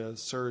to be a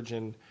surge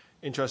in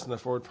interest in the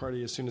Forward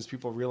Party as soon as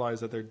people realize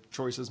that their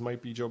choices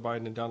might be Joe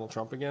Biden and Donald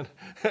Trump again.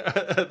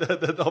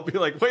 That they'll be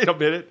like, wait a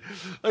minute,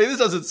 like, this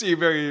doesn't seem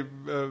very,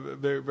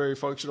 very, very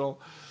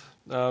functional,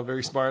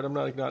 very smart. I'm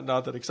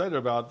not that excited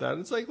about that.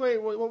 It's like,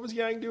 wait, what was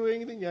Yang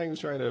doing? I think Yang was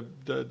trying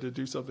to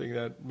do something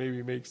that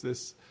maybe makes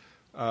this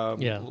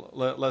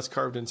less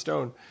carved in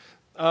stone.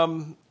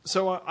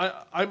 So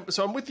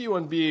I'm with you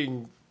on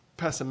being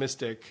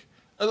pessimistic.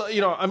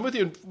 I'm with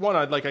you. One,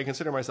 I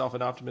consider myself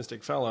an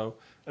optimistic fellow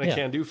and a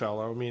can-do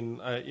fellow. I mean,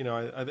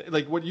 I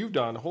like what you've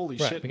done. Holy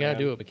shit, we got to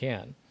man. do what we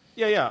can.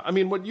 Yeah. I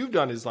mean, what you've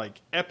done is, like,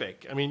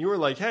 epic. I mean, you were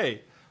like,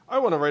 hey, I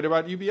want to write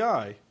about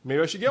UBI.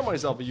 Maybe I should get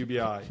myself a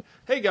UBI.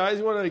 Hey, guys,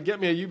 you want to get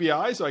me a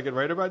UBI so I can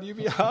write about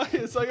UBI?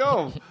 It's like,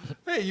 oh,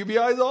 hey,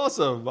 UBI is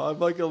awesome. I'm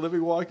like a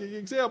living, walking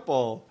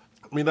example.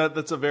 I mean,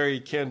 that's a very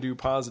can-do,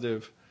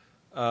 positive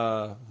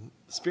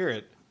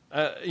spirit.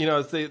 At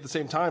the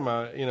same time,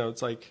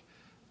 it's like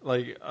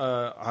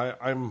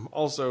I'm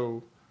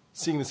also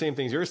seeing the same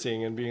things you're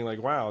seeing and being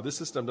like, wow, this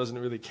system doesn't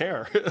really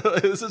care.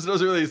 This system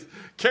doesn't really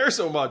care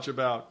so much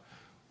about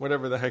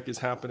whatever the heck is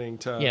happening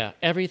to... Yeah,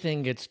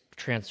 everything gets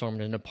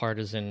transformed into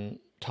partisan,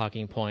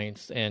 talking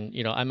points. And,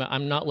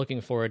 I'm not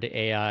looking forward to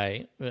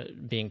AI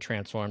being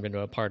transformed into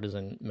a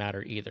partisan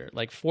matter either.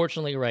 Like,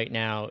 fortunately, right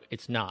now,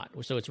 it's not.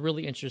 So it's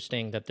really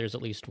interesting that there's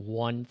at least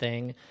one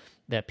thing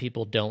that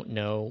people don't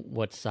know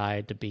what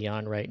side to be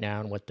on right now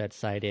and what that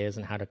side is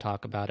and how to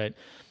talk about it.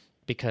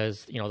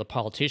 Because, the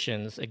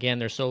politicians, again,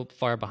 they're so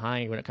far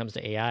behind when it comes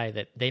to AI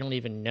that they don't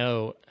even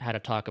know how to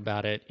talk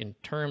about it in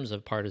terms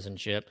of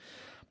partisanship.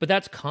 But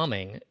that's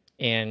coming.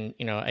 And,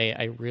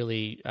 I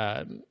really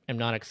am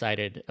not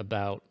excited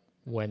about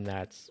when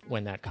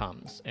that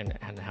comes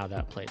and how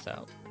that plays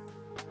out.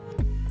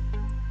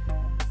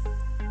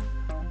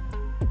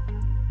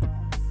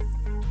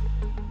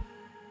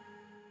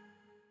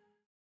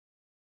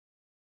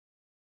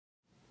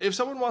 If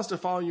someone wants to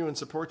follow you and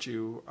support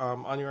you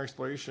on your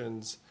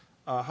explorations,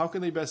 how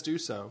can they best do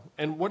so?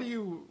 And what do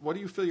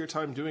you fill your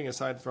time doing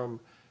aside from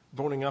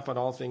boning up on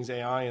all things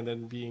AI and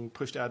then being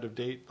pushed out of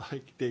date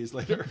like days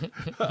later?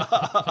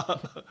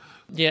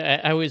 Yeah,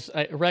 I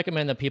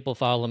recommend that people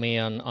follow me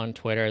on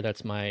Twitter.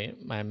 That's my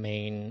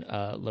main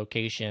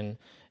location.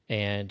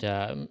 And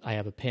I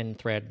have a pinned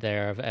thread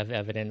there of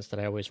evidence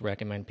that I always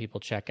recommend people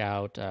check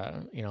out.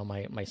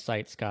 My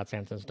site,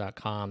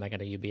 scottsantons.com. I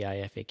got a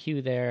UBI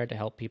FAQ there to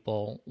help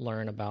people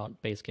learn about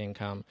basic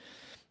income.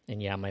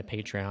 And yeah, my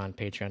Patreon,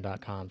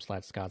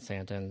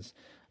 patreon.com/scottsantons.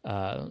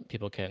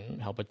 People can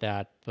help with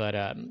that. But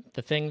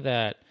the thing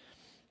that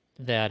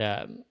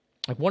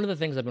like one of the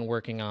things I've been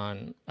working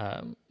on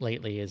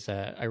lately is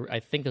I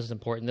think this is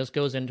important. This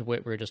goes into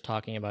what we were just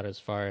talking about as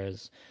far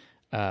as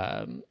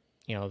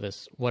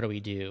this, what do we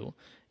do?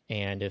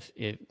 And if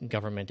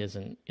government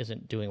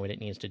isn't doing what it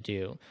needs to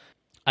do,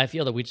 I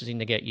feel that we just need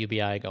to get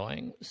UBI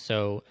going.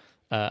 So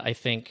I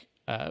think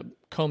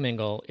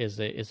Commingle is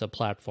a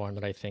platform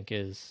that I think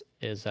is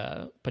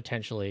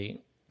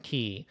potentially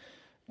key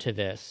to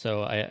this.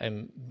 So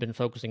I'm been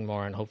focusing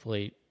more on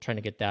hopefully trying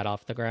to get that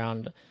off the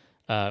ground.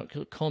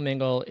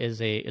 Commingle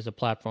is a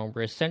platform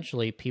where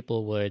essentially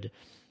people would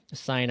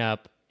sign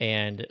up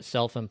and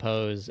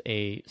self-impose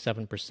a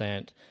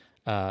 7%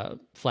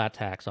 flat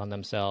tax on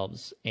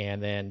themselves,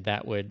 and then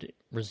that would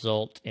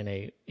result in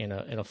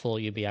a full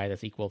UBI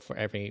that's equal for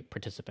every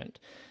participant.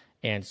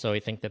 And so I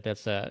think that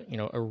that's a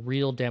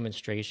real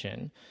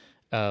demonstration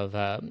of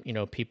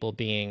people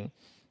being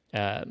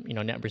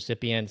net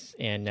recipients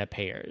and net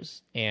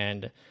payers.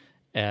 And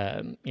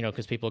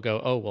because people go,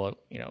 oh well,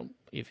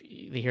 if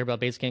they hear about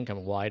basic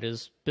income, why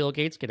does Bill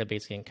Gates get a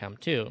basic income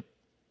too?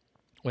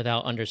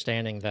 Without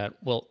understanding that,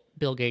 well,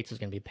 Bill Gates is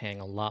going to be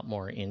paying a lot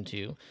more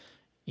into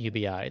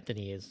UBI than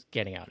he is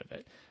getting out of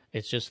it.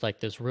 It's just like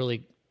this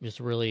really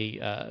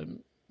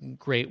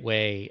great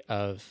way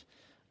of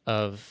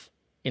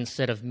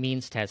instead of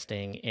means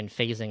testing and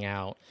phasing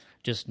out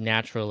just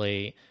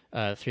naturally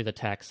through the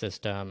tax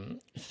system,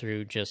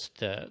 through just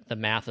the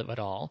math of it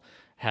all,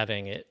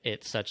 having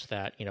it such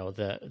that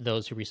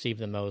those who receive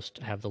the most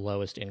have the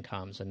lowest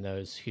incomes, and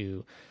those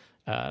who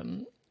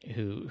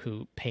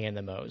pay in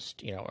the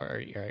most are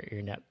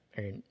your net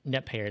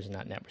payers and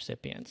not net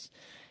recipients.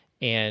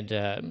 And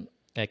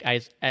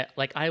I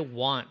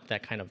want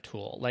that kind of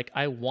tool. Like,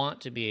 I want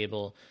to be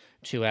able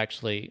to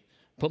actually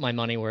put my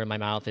money where my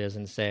mouth is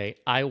and say,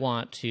 I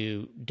want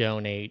to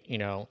donate,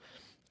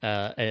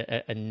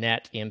 a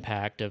net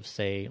impact of,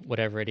 say,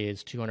 whatever it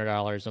is,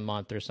 $200 a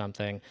month or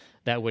something,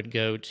 that would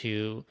go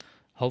to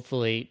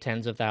hopefully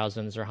tens of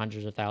thousands or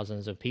hundreds of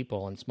thousands of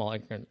people in small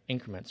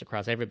increments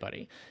across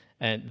everybody.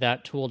 And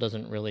that tool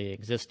doesn't really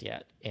exist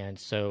yet. And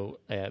so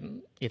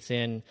it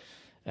can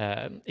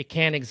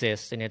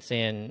exist, and it's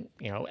in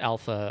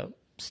alpha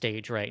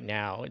stage right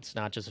now. It's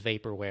not just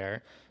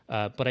vaporware.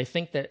 But I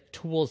think that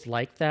tools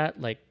like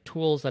that, like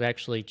tools that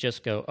actually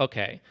just go,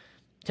 okay,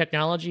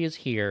 technology is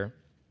here,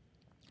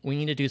 we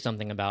need to do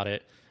something about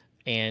it,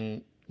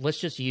 and let's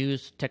just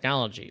use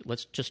technology.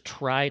 Let's just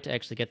try to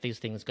actually get these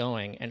things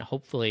going. And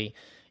hopefully,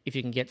 if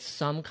you can get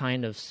some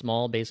kind of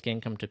small basic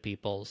income to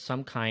people,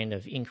 some kind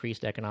of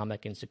increased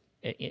economic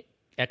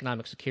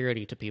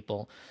security to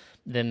people,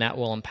 then that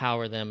will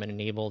empower them and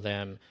enable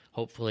them,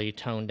 hopefully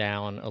tone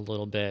down a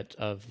little bit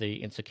of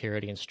the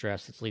insecurity and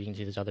stress that's leading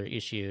to these other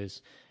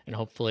issues, and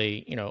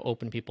hopefully,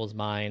 open people's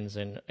minds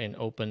and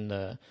open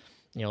the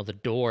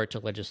door to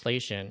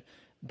legislation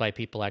by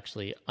people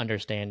actually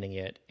understanding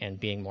it and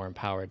being more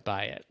empowered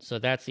by it. So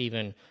that's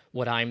even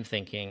what I'm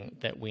thinking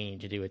that we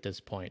need to do at this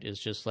point, is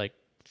just like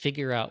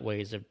figure out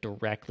ways of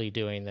directly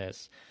doing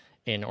this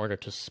in order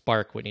to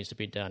spark what needs to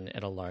be done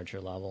at a larger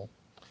level.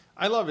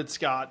 I love it,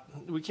 Scott.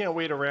 We can't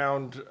wait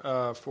around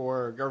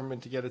for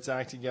government to get its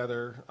act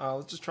together.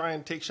 Let's just try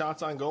and take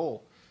shots on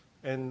goal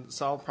and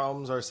solve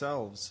problems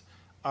ourselves.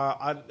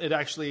 It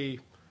actually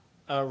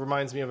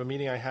reminds me of a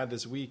meeting I had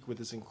this week with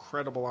this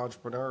incredible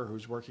entrepreneur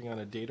who's working on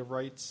a data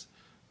rights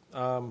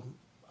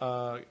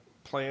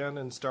plan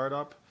and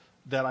startup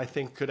that I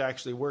think could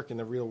actually work in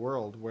the real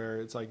world, where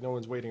it's like no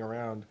one's waiting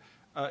around.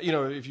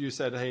 If you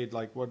said, hey,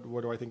 like, what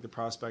do I think the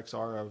prospects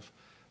are of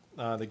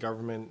the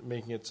government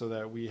making it so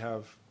that we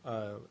have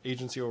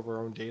agency over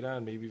our own data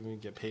and maybe even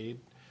get paid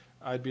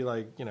I'd be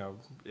like,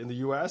 in the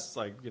U.S.,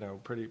 like,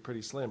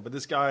 pretty slim. But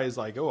this guy is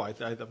like,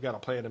 I've got a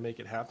plan to make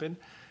it happen.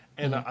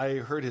 And I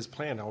heard his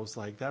plan. I was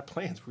like, that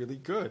plan's really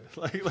good.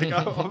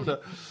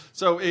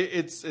 So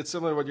it's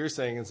similar to what you're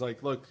saying. It's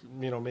like, look,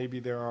 maybe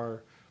there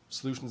are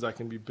solutions that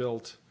can be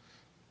built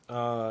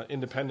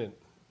independent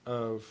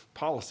of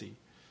policy,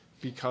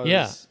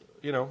 because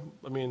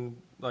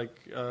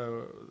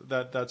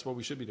that's what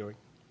we should be doing.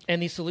 And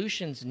these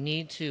solutions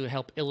need to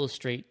help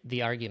illustrate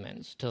the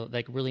arguments to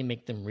like really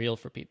make them real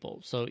for people.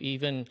 So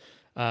even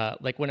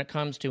like when it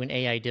comes to an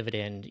AI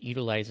dividend,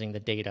 utilizing the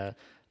data,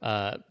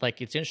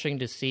 like it's interesting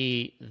to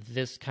see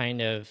this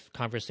kind of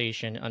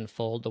conversation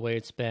unfold the way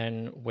it's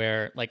been,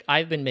 where like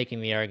I've been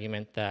making the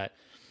argument that,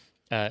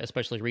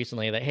 especially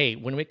recently, that, hey,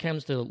 when it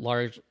comes to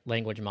large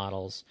language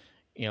models,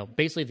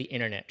 basically the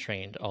internet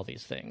trained all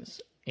these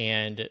things.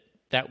 And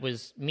that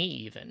was me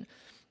even.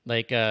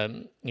 Like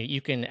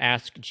you can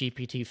ask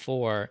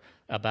GPT-4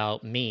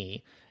 about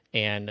me,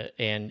 and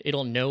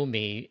it'll know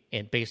me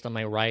and based on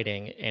my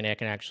writing, and it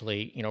can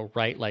actually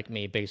write like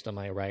me based on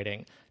my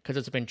writing because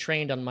it's been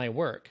trained on my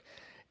work.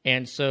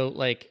 And so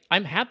like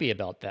I'm happy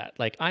about that.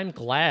 Like I'm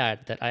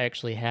glad that I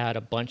actually had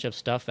a bunch of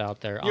stuff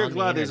out there. You're on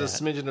glad the there's a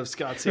smidgen of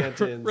Scott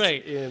Santins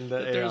right. in the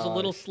AI. There's a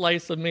little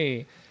slice of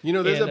me.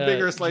 There's a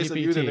bigger slice GPT. of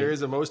you than there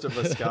is of most of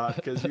us, Scott,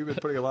 because you've been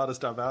putting a lot of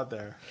stuff out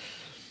there.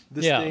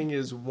 This thing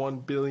is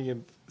 1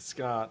 billionth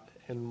Scott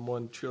and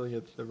 1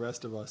 trillionth the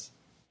rest of us.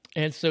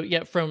 And so,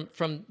 yeah, from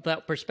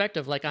that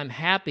perspective, like I'm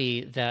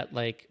happy that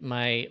like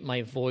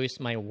my voice,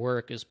 my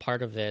work is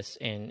part of this,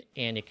 and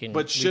it can.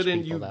 But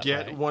shouldn't you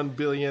get way. 1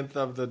 billionth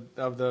of the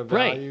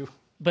value? Right.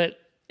 But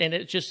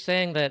it's just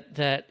saying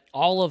that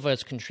all of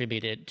us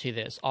contributed to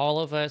this. All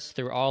of us,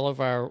 through all of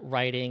our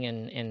writing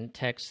and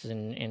texts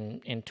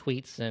and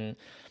tweets and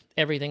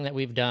everything that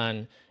we've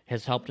done,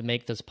 has helped to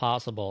make this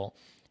possible.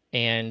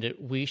 And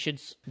we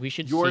should Your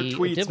see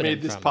tweets a dividend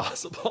made this from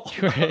possible.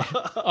 Right.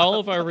 All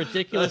of our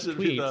ridiculous that should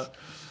tweets be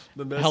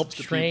the message help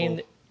to train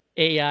people.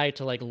 AI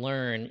to like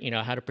learn,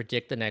 how to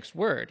predict the next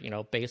word,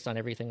 based on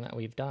everything that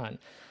we've done.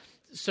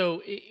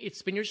 So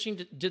it's been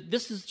interesting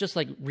this is just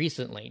like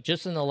recently,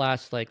 just in the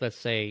last, like, let's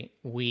say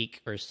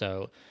week or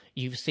so,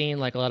 you've seen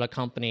like a lot of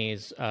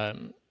companies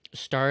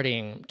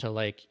starting to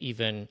like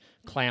even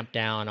clamp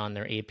down on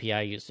their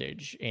API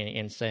usage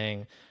and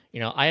saying, we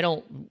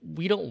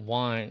don't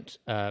want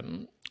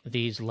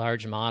these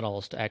large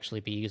models to actually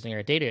be using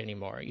our data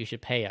anymore. You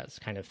should pay us,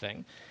 kind of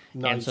thing.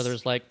 Nice. And so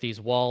there's like these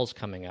walls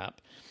coming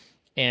up.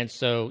 And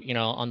so,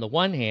 on the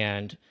one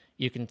hand,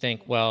 you can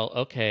think, well,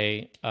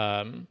 okay,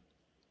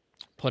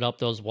 put up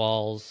those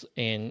walls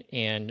and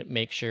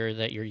make sure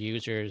that your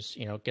users,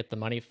 get the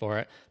money for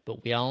it.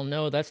 But we all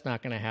know that's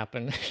not going to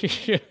happen.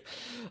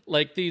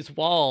 Like these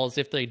walls,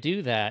 if they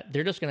do that,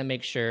 they're just going to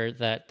make sure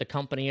that the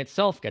company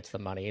itself gets the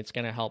money. It's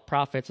going to help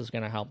profits. It's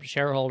going to help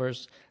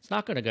shareholders. It's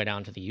not going to go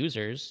down to the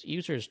users.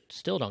 Users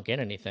still don't get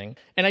anything.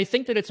 And I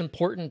think that it's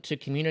important to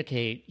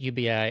communicate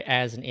UBI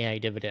as an AI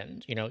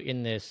dividend,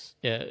 in this,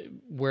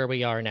 where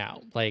we are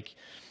now. Like,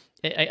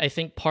 I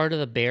think part of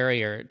the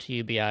barrier to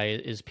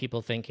UBI is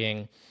people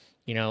thinking,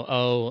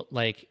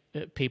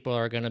 people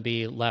are going to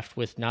be left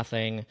with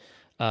nothing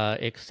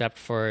except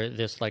for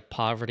this like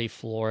poverty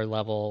floor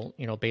level,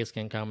 basic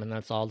income, and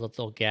that's all that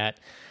they'll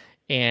get.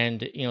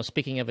 And,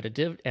 speaking of it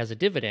as a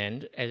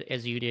dividend,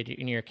 as you did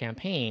in your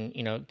campaign,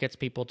 gets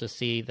people to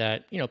see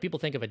that, people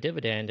think of a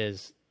dividend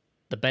as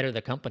the better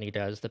the company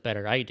does, the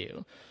better I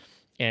do.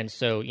 And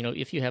so,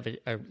 if you have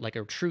a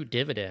true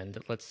dividend,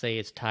 let's say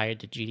it's tied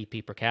to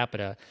GDP per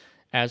capita,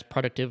 as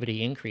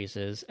productivity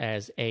increases,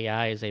 as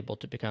AI is able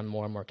to become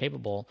more and more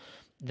capable,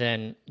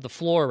 then the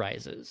floor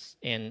rises.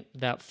 And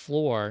that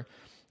floor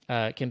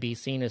can be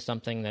seen as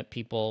something that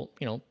people,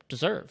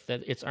 deserve,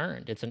 that it's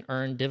earned. It's an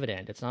earned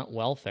dividend. It's not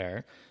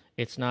welfare.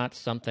 It's not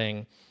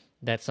something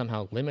that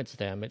somehow limits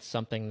them. It's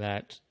something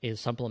that is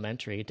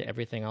supplementary to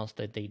everything else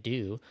that they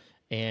do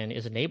and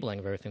is enabling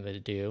of everything that they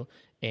do,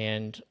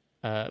 and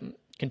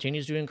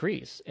continues to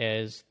increase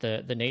as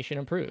the nation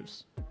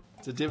improves.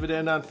 It's a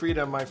dividend on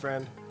freedom, my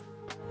friend.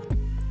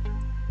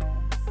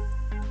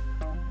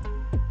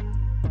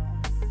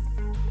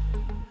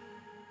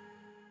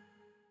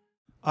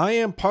 I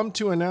am pumped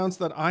to announce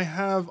that I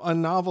have a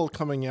novel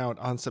coming out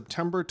on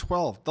September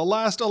 12th, The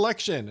Last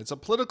Election. It's a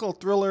political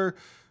thriller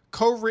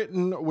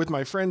co-written with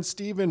my friend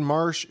Stephen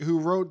Marsh, who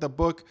wrote the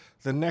book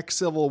The Next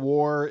Civil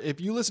War.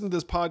 If you listen to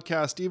this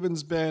podcast,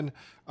 Stephen's been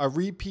a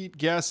repeat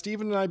guest.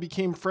 Stephen and I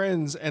became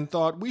friends and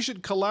thought we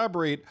should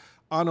collaborate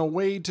on a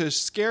way to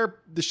scare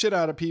the shit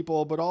out of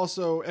people, but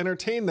also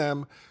entertain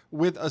them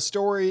with a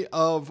story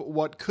of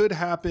what could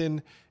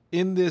happen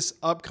in this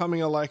upcoming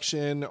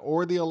election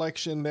or the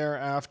election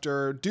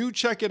thereafter. Do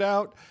check it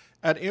out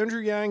at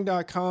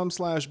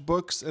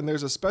andrewyang.com/books, and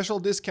there's a special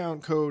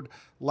discount code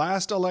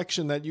Last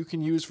Election that you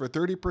can use for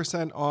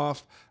 30%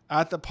 off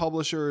at the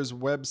publisher's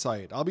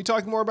website. I'll be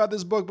talking more about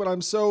this book, but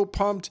I'm so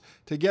pumped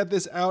to get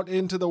this out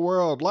into the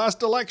world.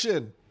 Last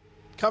Election,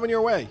 coming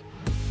your way.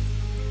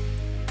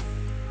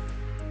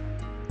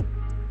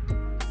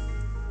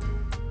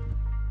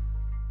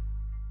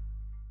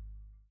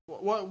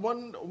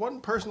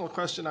 one personal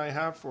question I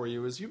have for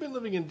you is, you've been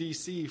living in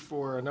D.C.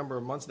 for a number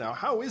of months now.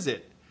 How is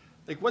it?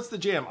 Like, what's the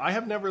jam? I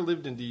have never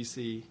lived in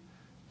D.C.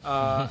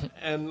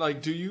 And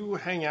like, do you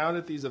hang out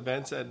at these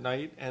events at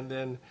night, and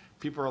then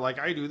people are like,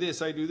 I do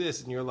this,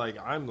 and you're like,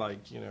 I'm like,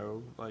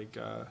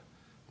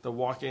 the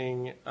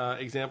walking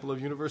example of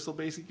universal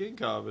basic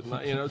income,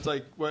 and it's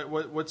like,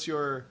 what's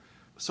your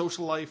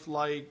social life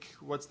like?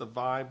 What's the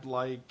vibe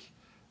like?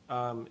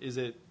 Is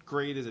it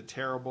great? Is it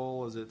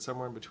terrible? Is it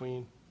somewhere in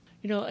between?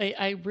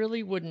 I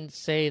really wouldn't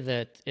say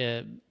that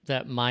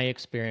that my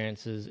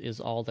experience is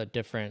all that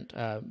different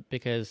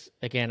because,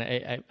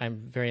 again, I'm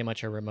very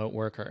much a remote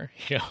worker.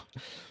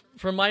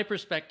 From my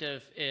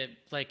perspective,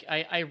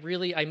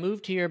 I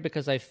moved here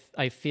because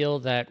I feel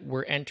that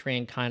we're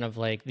entering kind of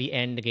like the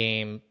end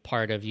game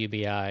part of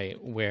UBI,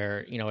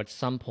 where at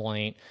some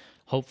point,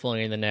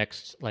 hopefully in the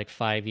next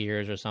 5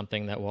 years or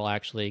something, that we'll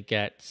actually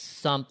get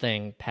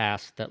something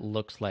passed that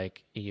looks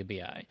like a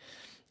UBI,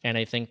 and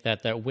I think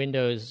that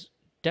Windows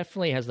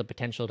definitely has the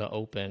potential to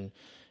open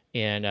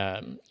in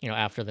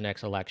after the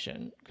next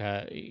election.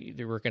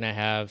 We're going to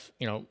have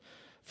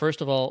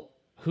first of all,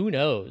 who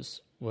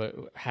knows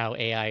how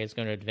AI is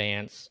going to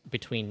advance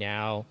between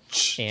now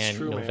and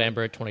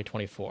November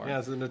 2024. Yeah,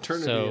 it's an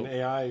eternity in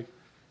AI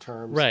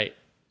terms. Right.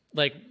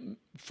 Like,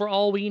 for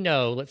all we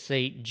know, let's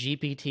say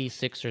GPT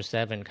 6 or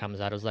 7 comes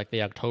out as like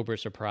the October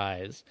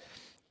surprise.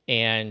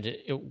 And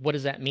what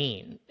does that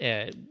mean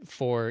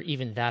for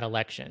even that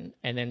election?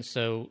 And then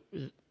so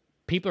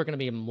people are going to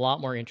be a lot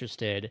more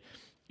interested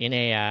in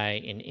AI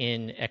and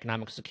in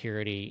economic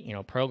security,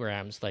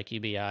 programs like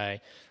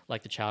UBI,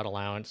 like the child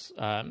allowance,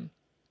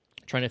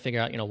 trying to figure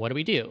out, what do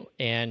we do?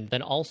 And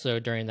then also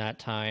during that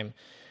time,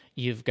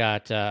 you've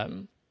got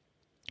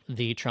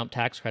the Trump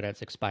tax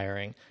credits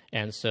expiring.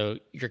 And so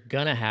you're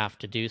going to have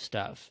to do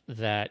stuff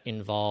that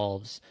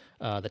involves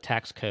the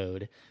tax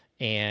code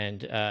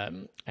and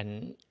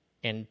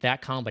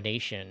that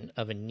combination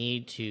of a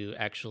need to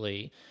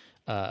actually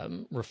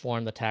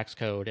reform the tax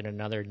code in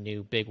another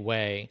new big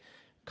way,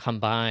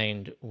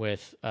 combined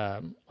with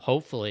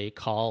hopefully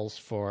calls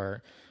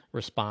for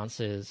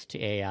responses to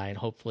AI, and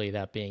hopefully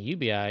that being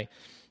UBI,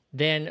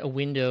 then a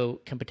window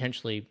can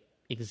potentially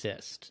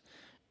exist.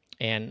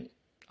 And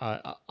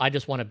I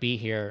just want to be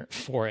here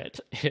for it,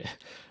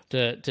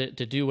 to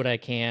do what I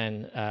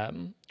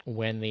can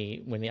when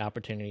the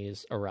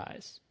opportunities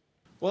arise.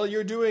 Well,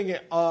 you're doing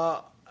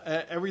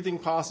everything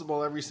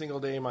possible every single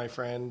day, my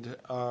friend.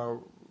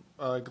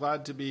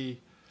 Glad to be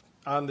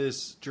on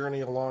this journey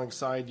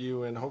alongside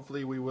you, and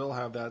hopefully we will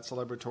have that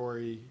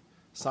celebratory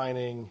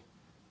signing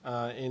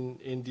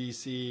in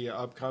DC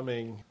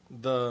upcoming.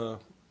 The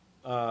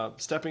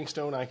stepping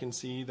stone I can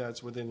see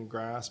that's within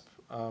grasp,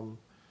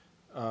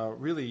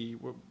 really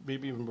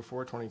maybe even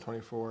before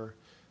 2024,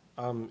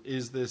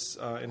 is this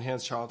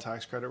enhanced child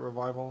tax credit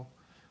revival.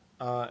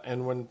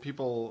 And when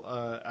people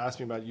ask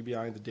me about UBI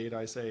and the data,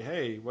 I say,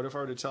 hey, what if I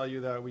were to tell you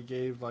that we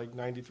gave like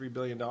 $93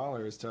 billion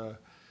to a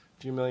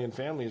few million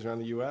families around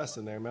the U.S.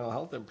 and their mental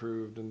health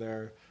improved and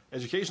their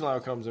educational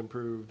outcomes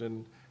improved,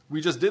 and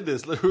we just did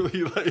this literally,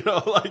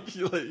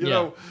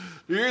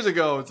 years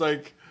ago. It's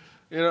like,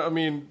 I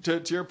mean,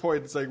 to your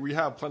point, it's like we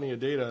have plenty of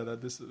data that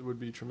this would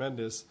be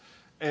tremendous,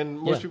 and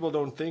most people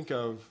don't think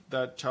of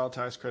that child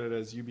tax credit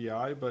as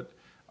UBI, but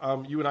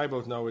you and I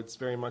both know it's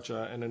very much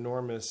an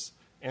enormous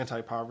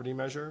anti-poverty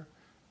measure,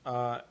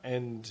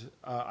 and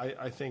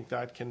I think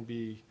that can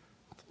be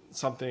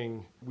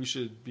something we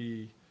should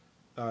be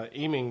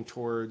aiming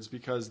towards,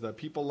 because the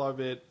people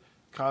love it,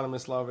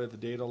 economists love it, the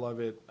data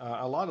love it.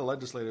 A lot of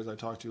legislators I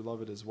talk to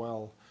love it as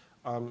well,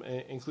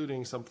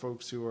 including some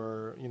folks who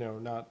are,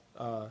 not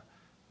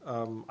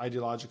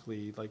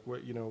ideologically like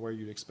what where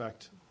you'd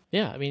expect.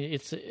 Yeah, I mean,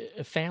 it's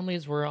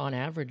families were on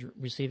average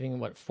receiving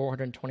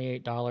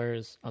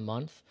 $428 a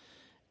month,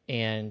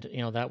 and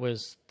that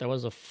was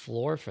a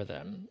floor for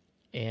them,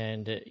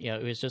 and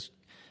it was just.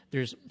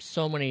 There's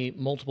so many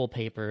multiple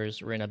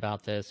papers written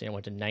about this.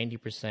 Went to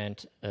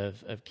 90%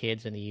 of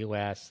kids in the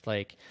U.S.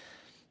 Like,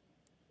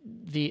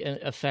 the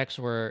effects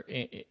were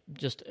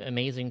just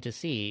amazing to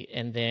see.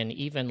 And then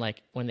even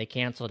like when they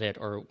canceled it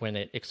or when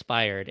it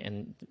expired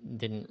and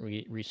didn't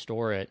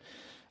restore it,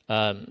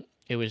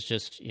 it was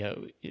just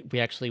we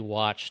actually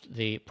watched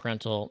the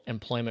parental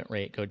employment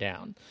rate go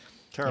down.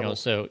 Terrible.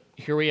 So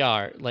here we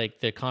are.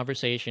 Like, the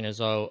conversation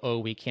is, oh,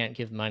 we can't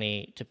give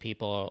money to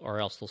people or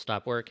else they'll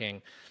stop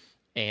working.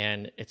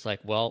 And it's like,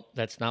 well,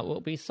 that's not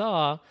what we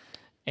saw.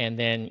 And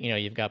then,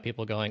 you've got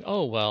people going,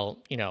 oh, well,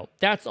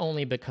 that's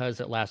only because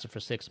it lasted for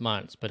 6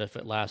 months. But if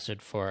it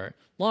lasted for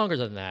longer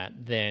than that,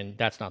 then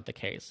that's not the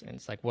case. And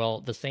it's like,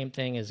 well, the same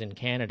thing is in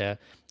Canada,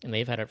 and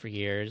they've had it for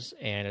years,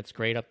 and it's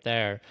great up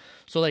there.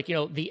 So, like,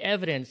 the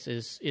evidence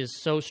is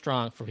so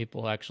strong for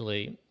people who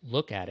actually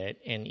look at it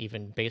and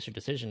even base their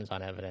decisions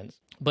on evidence.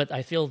 But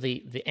I feel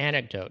the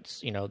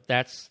anecdotes,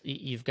 that's,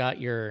 you've got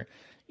your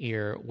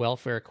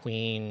welfare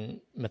queen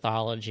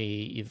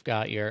mythology. You've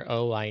got your,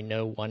 I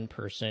know one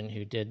person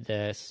who did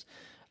this.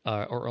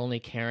 or only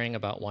caring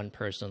about one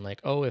person.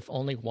 Like, oh, if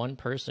only one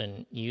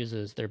person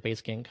uses their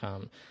basic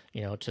income,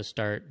 to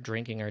start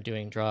drinking or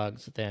doing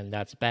drugs, then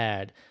that's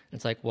bad.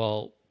 It's like,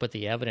 well, but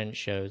the evidence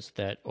shows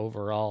that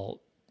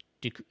overall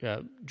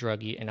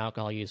drug and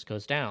alcohol use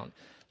goes down.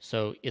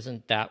 So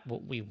isn't that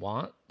what we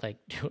want? Like,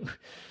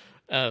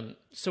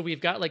 so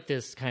we've got like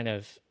this kind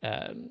of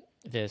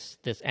this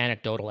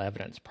anecdotal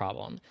evidence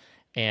problem.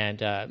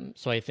 And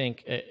so I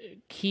think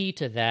key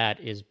to that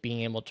is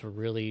being able to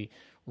really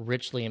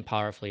richly and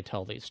powerfully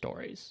tell these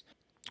stories.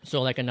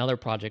 So like another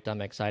project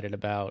I'm excited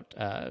about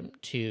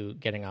to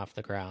getting off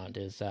the ground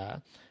is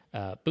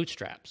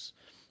Bootstraps.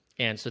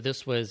 And so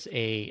this was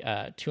a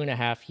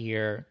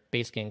 2.5-year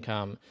basic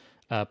income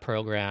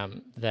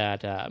program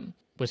that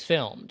was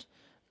filmed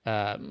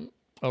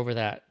over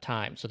that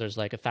time. So there's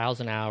like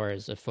 1,000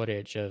 hours of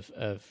footage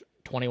of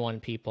 21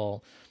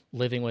 people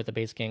living with a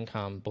basic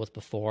income both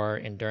before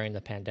and during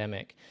the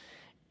pandemic.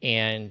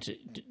 And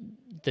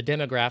the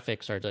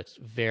demographics are just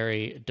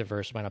very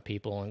diverse amount of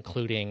people,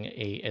 including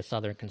a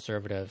Southern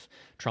conservative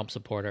Trump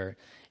supporter.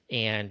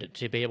 And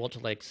to be able to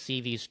like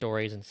see these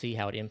stories and see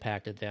how it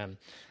impacted them,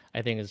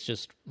 I think is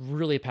just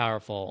really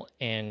powerful.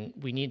 And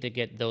we need to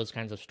get those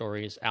kinds of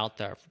stories out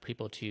there for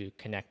people to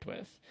connect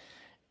with.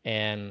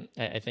 And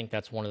I think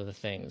that's one of the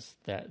things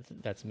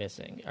that's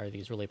missing are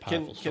these really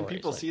powerful stories. Can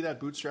people see that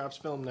Bootstraps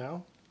film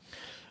now?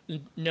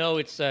 No,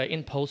 it's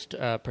in post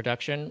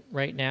production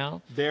right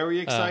now. Very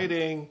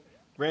exciting.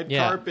 Red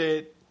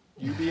carpet,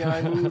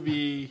 UBI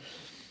movie.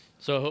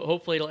 So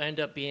hopefully it'll end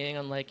up being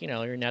on like,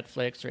 your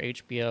Netflix or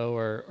HBO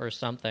or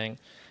something.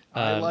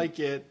 I like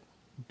it.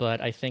 But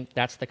I think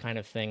that's the kind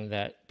of thing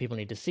that people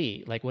need to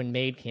see. Like when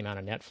Made came out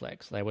on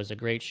Netflix, that was a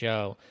great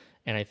show.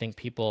 And I think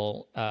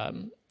people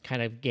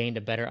kind of gained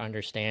a better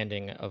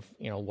understanding of,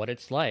 what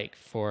it's like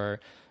for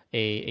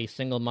a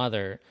single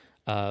mother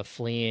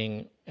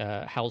fleeing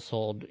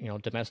household,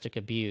 domestic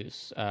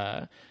abuse,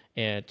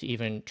 and to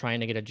even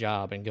trying to get a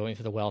job and going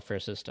through the welfare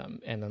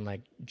system, and then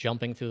like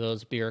jumping through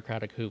those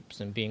bureaucratic hoops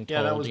and being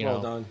told, that was well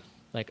done.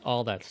 Like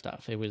all that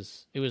stuff. It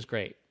was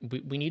great.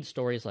 We need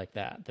stories like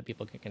that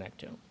people can connect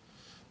to.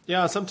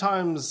 Yeah,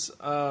 sometimes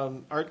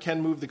art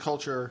can move the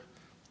culture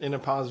in a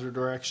positive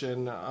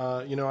direction.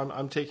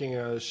 I'm taking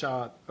a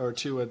shot or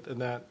two in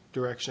that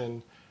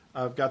direction.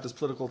 I've got this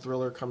political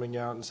thriller coming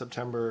out in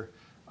September.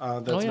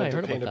 That's meant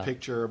to paint a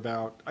picture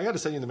about. I got to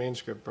send you the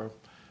manuscript, bro.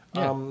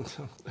 Yeah.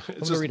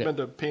 It's just meant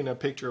to paint a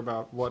picture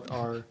about what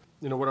our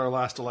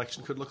last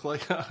election could look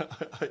like.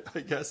 I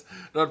guess.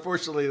 And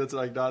unfortunately, that's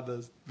like not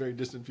the very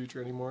distant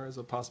future anymore as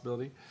a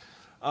possibility.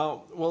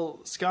 Well,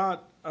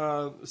 Scott,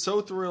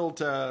 so thrilled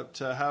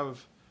to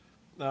have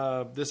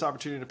this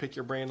opportunity to pick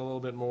your brain a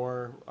little bit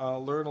more.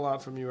 Learn a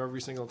lot from you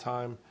every single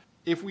time.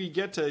 If we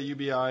get to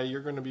UBI,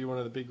 you're going to be one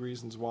of the big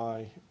reasons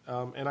why.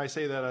 And I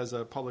say that as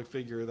a public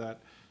figure that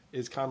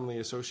is commonly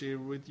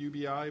associated with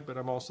UBI, but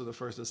I'm also the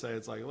first to say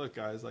it's like, look,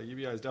 guys, like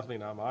UBI is definitely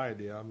not my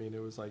idea. I mean,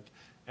 it was like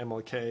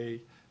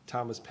MLK,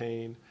 Thomas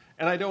Paine,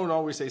 and I don't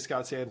always say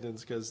Scott Santens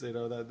because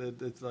that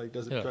it's like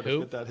doesn't try to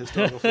fit that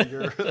historical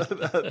figure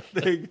that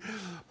thing.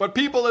 But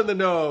people in the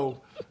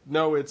know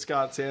it's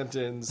Scott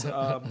Santens.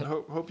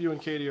 Hope you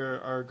and Katie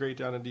are great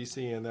down in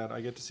DC, and that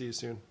I get to see you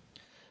soon.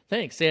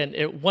 Thanks.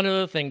 And one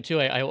other thing too,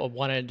 I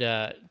wanted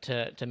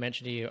to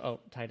mention to you. Oh,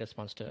 Titus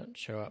wants to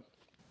show up.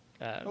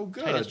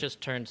 Good. Titus just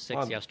turned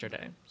 6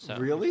 yesterday. So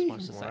really?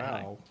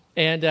 Wow.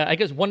 And I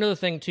guess one other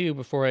thing too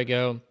before I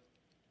go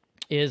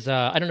is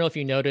I don't know if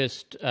you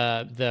noticed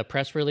the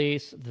press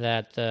release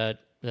that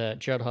the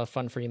Gerald Huff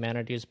Fund for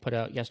Humanities put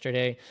out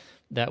yesterday.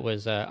 That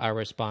was our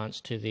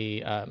response to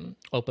the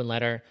open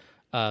letter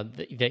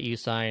that you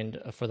signed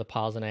for the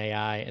pause in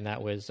AI, and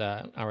that was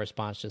our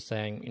response just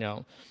saying,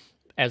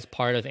 as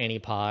part of any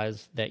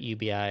pause, that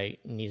UBI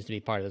needs to be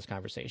part of this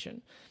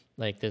conversation.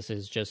 Like, this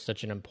is just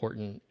such an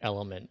important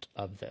element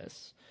of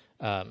this.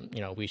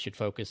 We should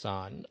focus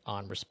on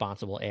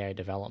responsible AI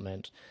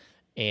development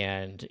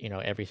and,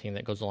 everything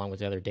that goes along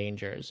with the other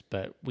dangers.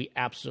 But we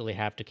absolutely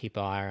have to keep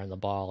our eye on the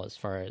ball as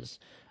far as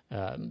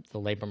the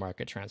labor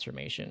market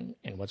transformation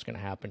and what's going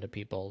to happen to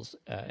people's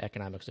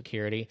economic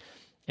security.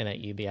 And that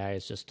UBI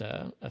is just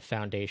a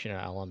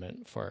foundational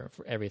element for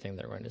everything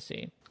that we're going to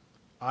see.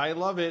 I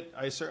love it.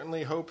 I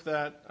certainly hope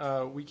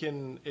that we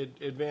can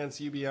advance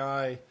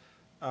UBI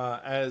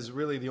as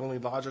really the only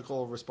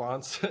logical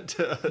response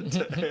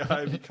to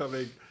AI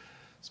becoming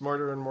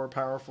smarter and more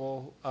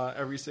powerful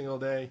every single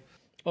day.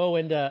 Oh,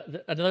 and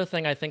another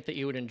thing I think that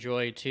you would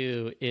enjoy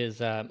too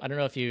is I don't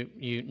know if you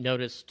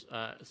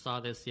saw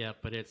this yet,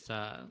 but it's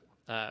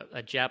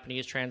a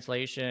Japanese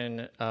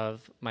translation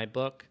of my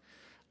book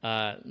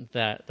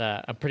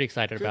that I'm pretty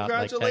excited about.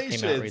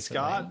 Congratulations, that came out recently.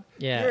 Scott!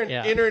 Yeah, you're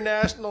an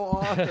international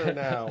author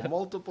now,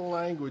 multiple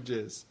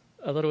languages.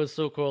 I thought it was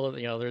so cool that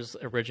there's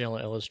original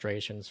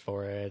illustrations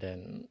for it,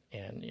 and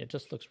it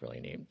just looks really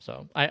neat.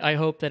 So I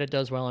hope that it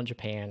does well in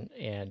Japan,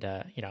 and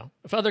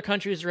if other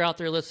countries are out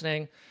there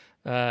listening,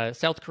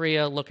 South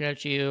Korea looking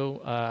at you,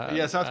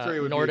 South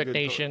Korea would Nordic be a good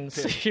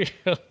nations.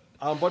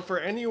 But for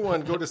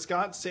anyone, go to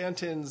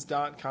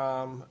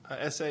scottsantens.com,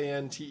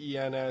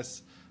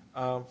 SANTENS,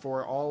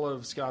 for all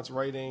of Scott's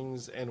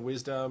writings and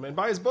wisdom, and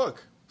buy his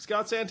book,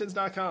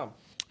 scottsantens.com.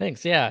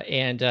 Thanks. Yeah.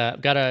 And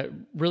I've got a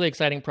really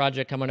exciting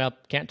project coming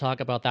up. Can't talk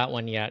about that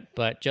one yet,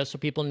 but just so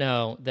people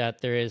know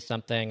that there is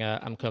something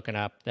I'm cooking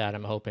up that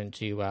I'm hoping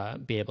to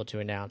be able to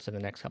announce in the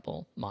next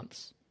couple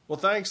months. Well,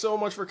 thanks so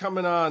much for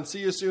coming on. See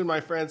you soon, my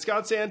friend.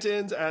 Scott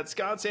Santens at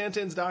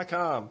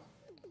scottsantens.com.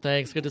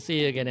 Thanks. Good to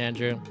see you again,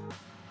 Andrew.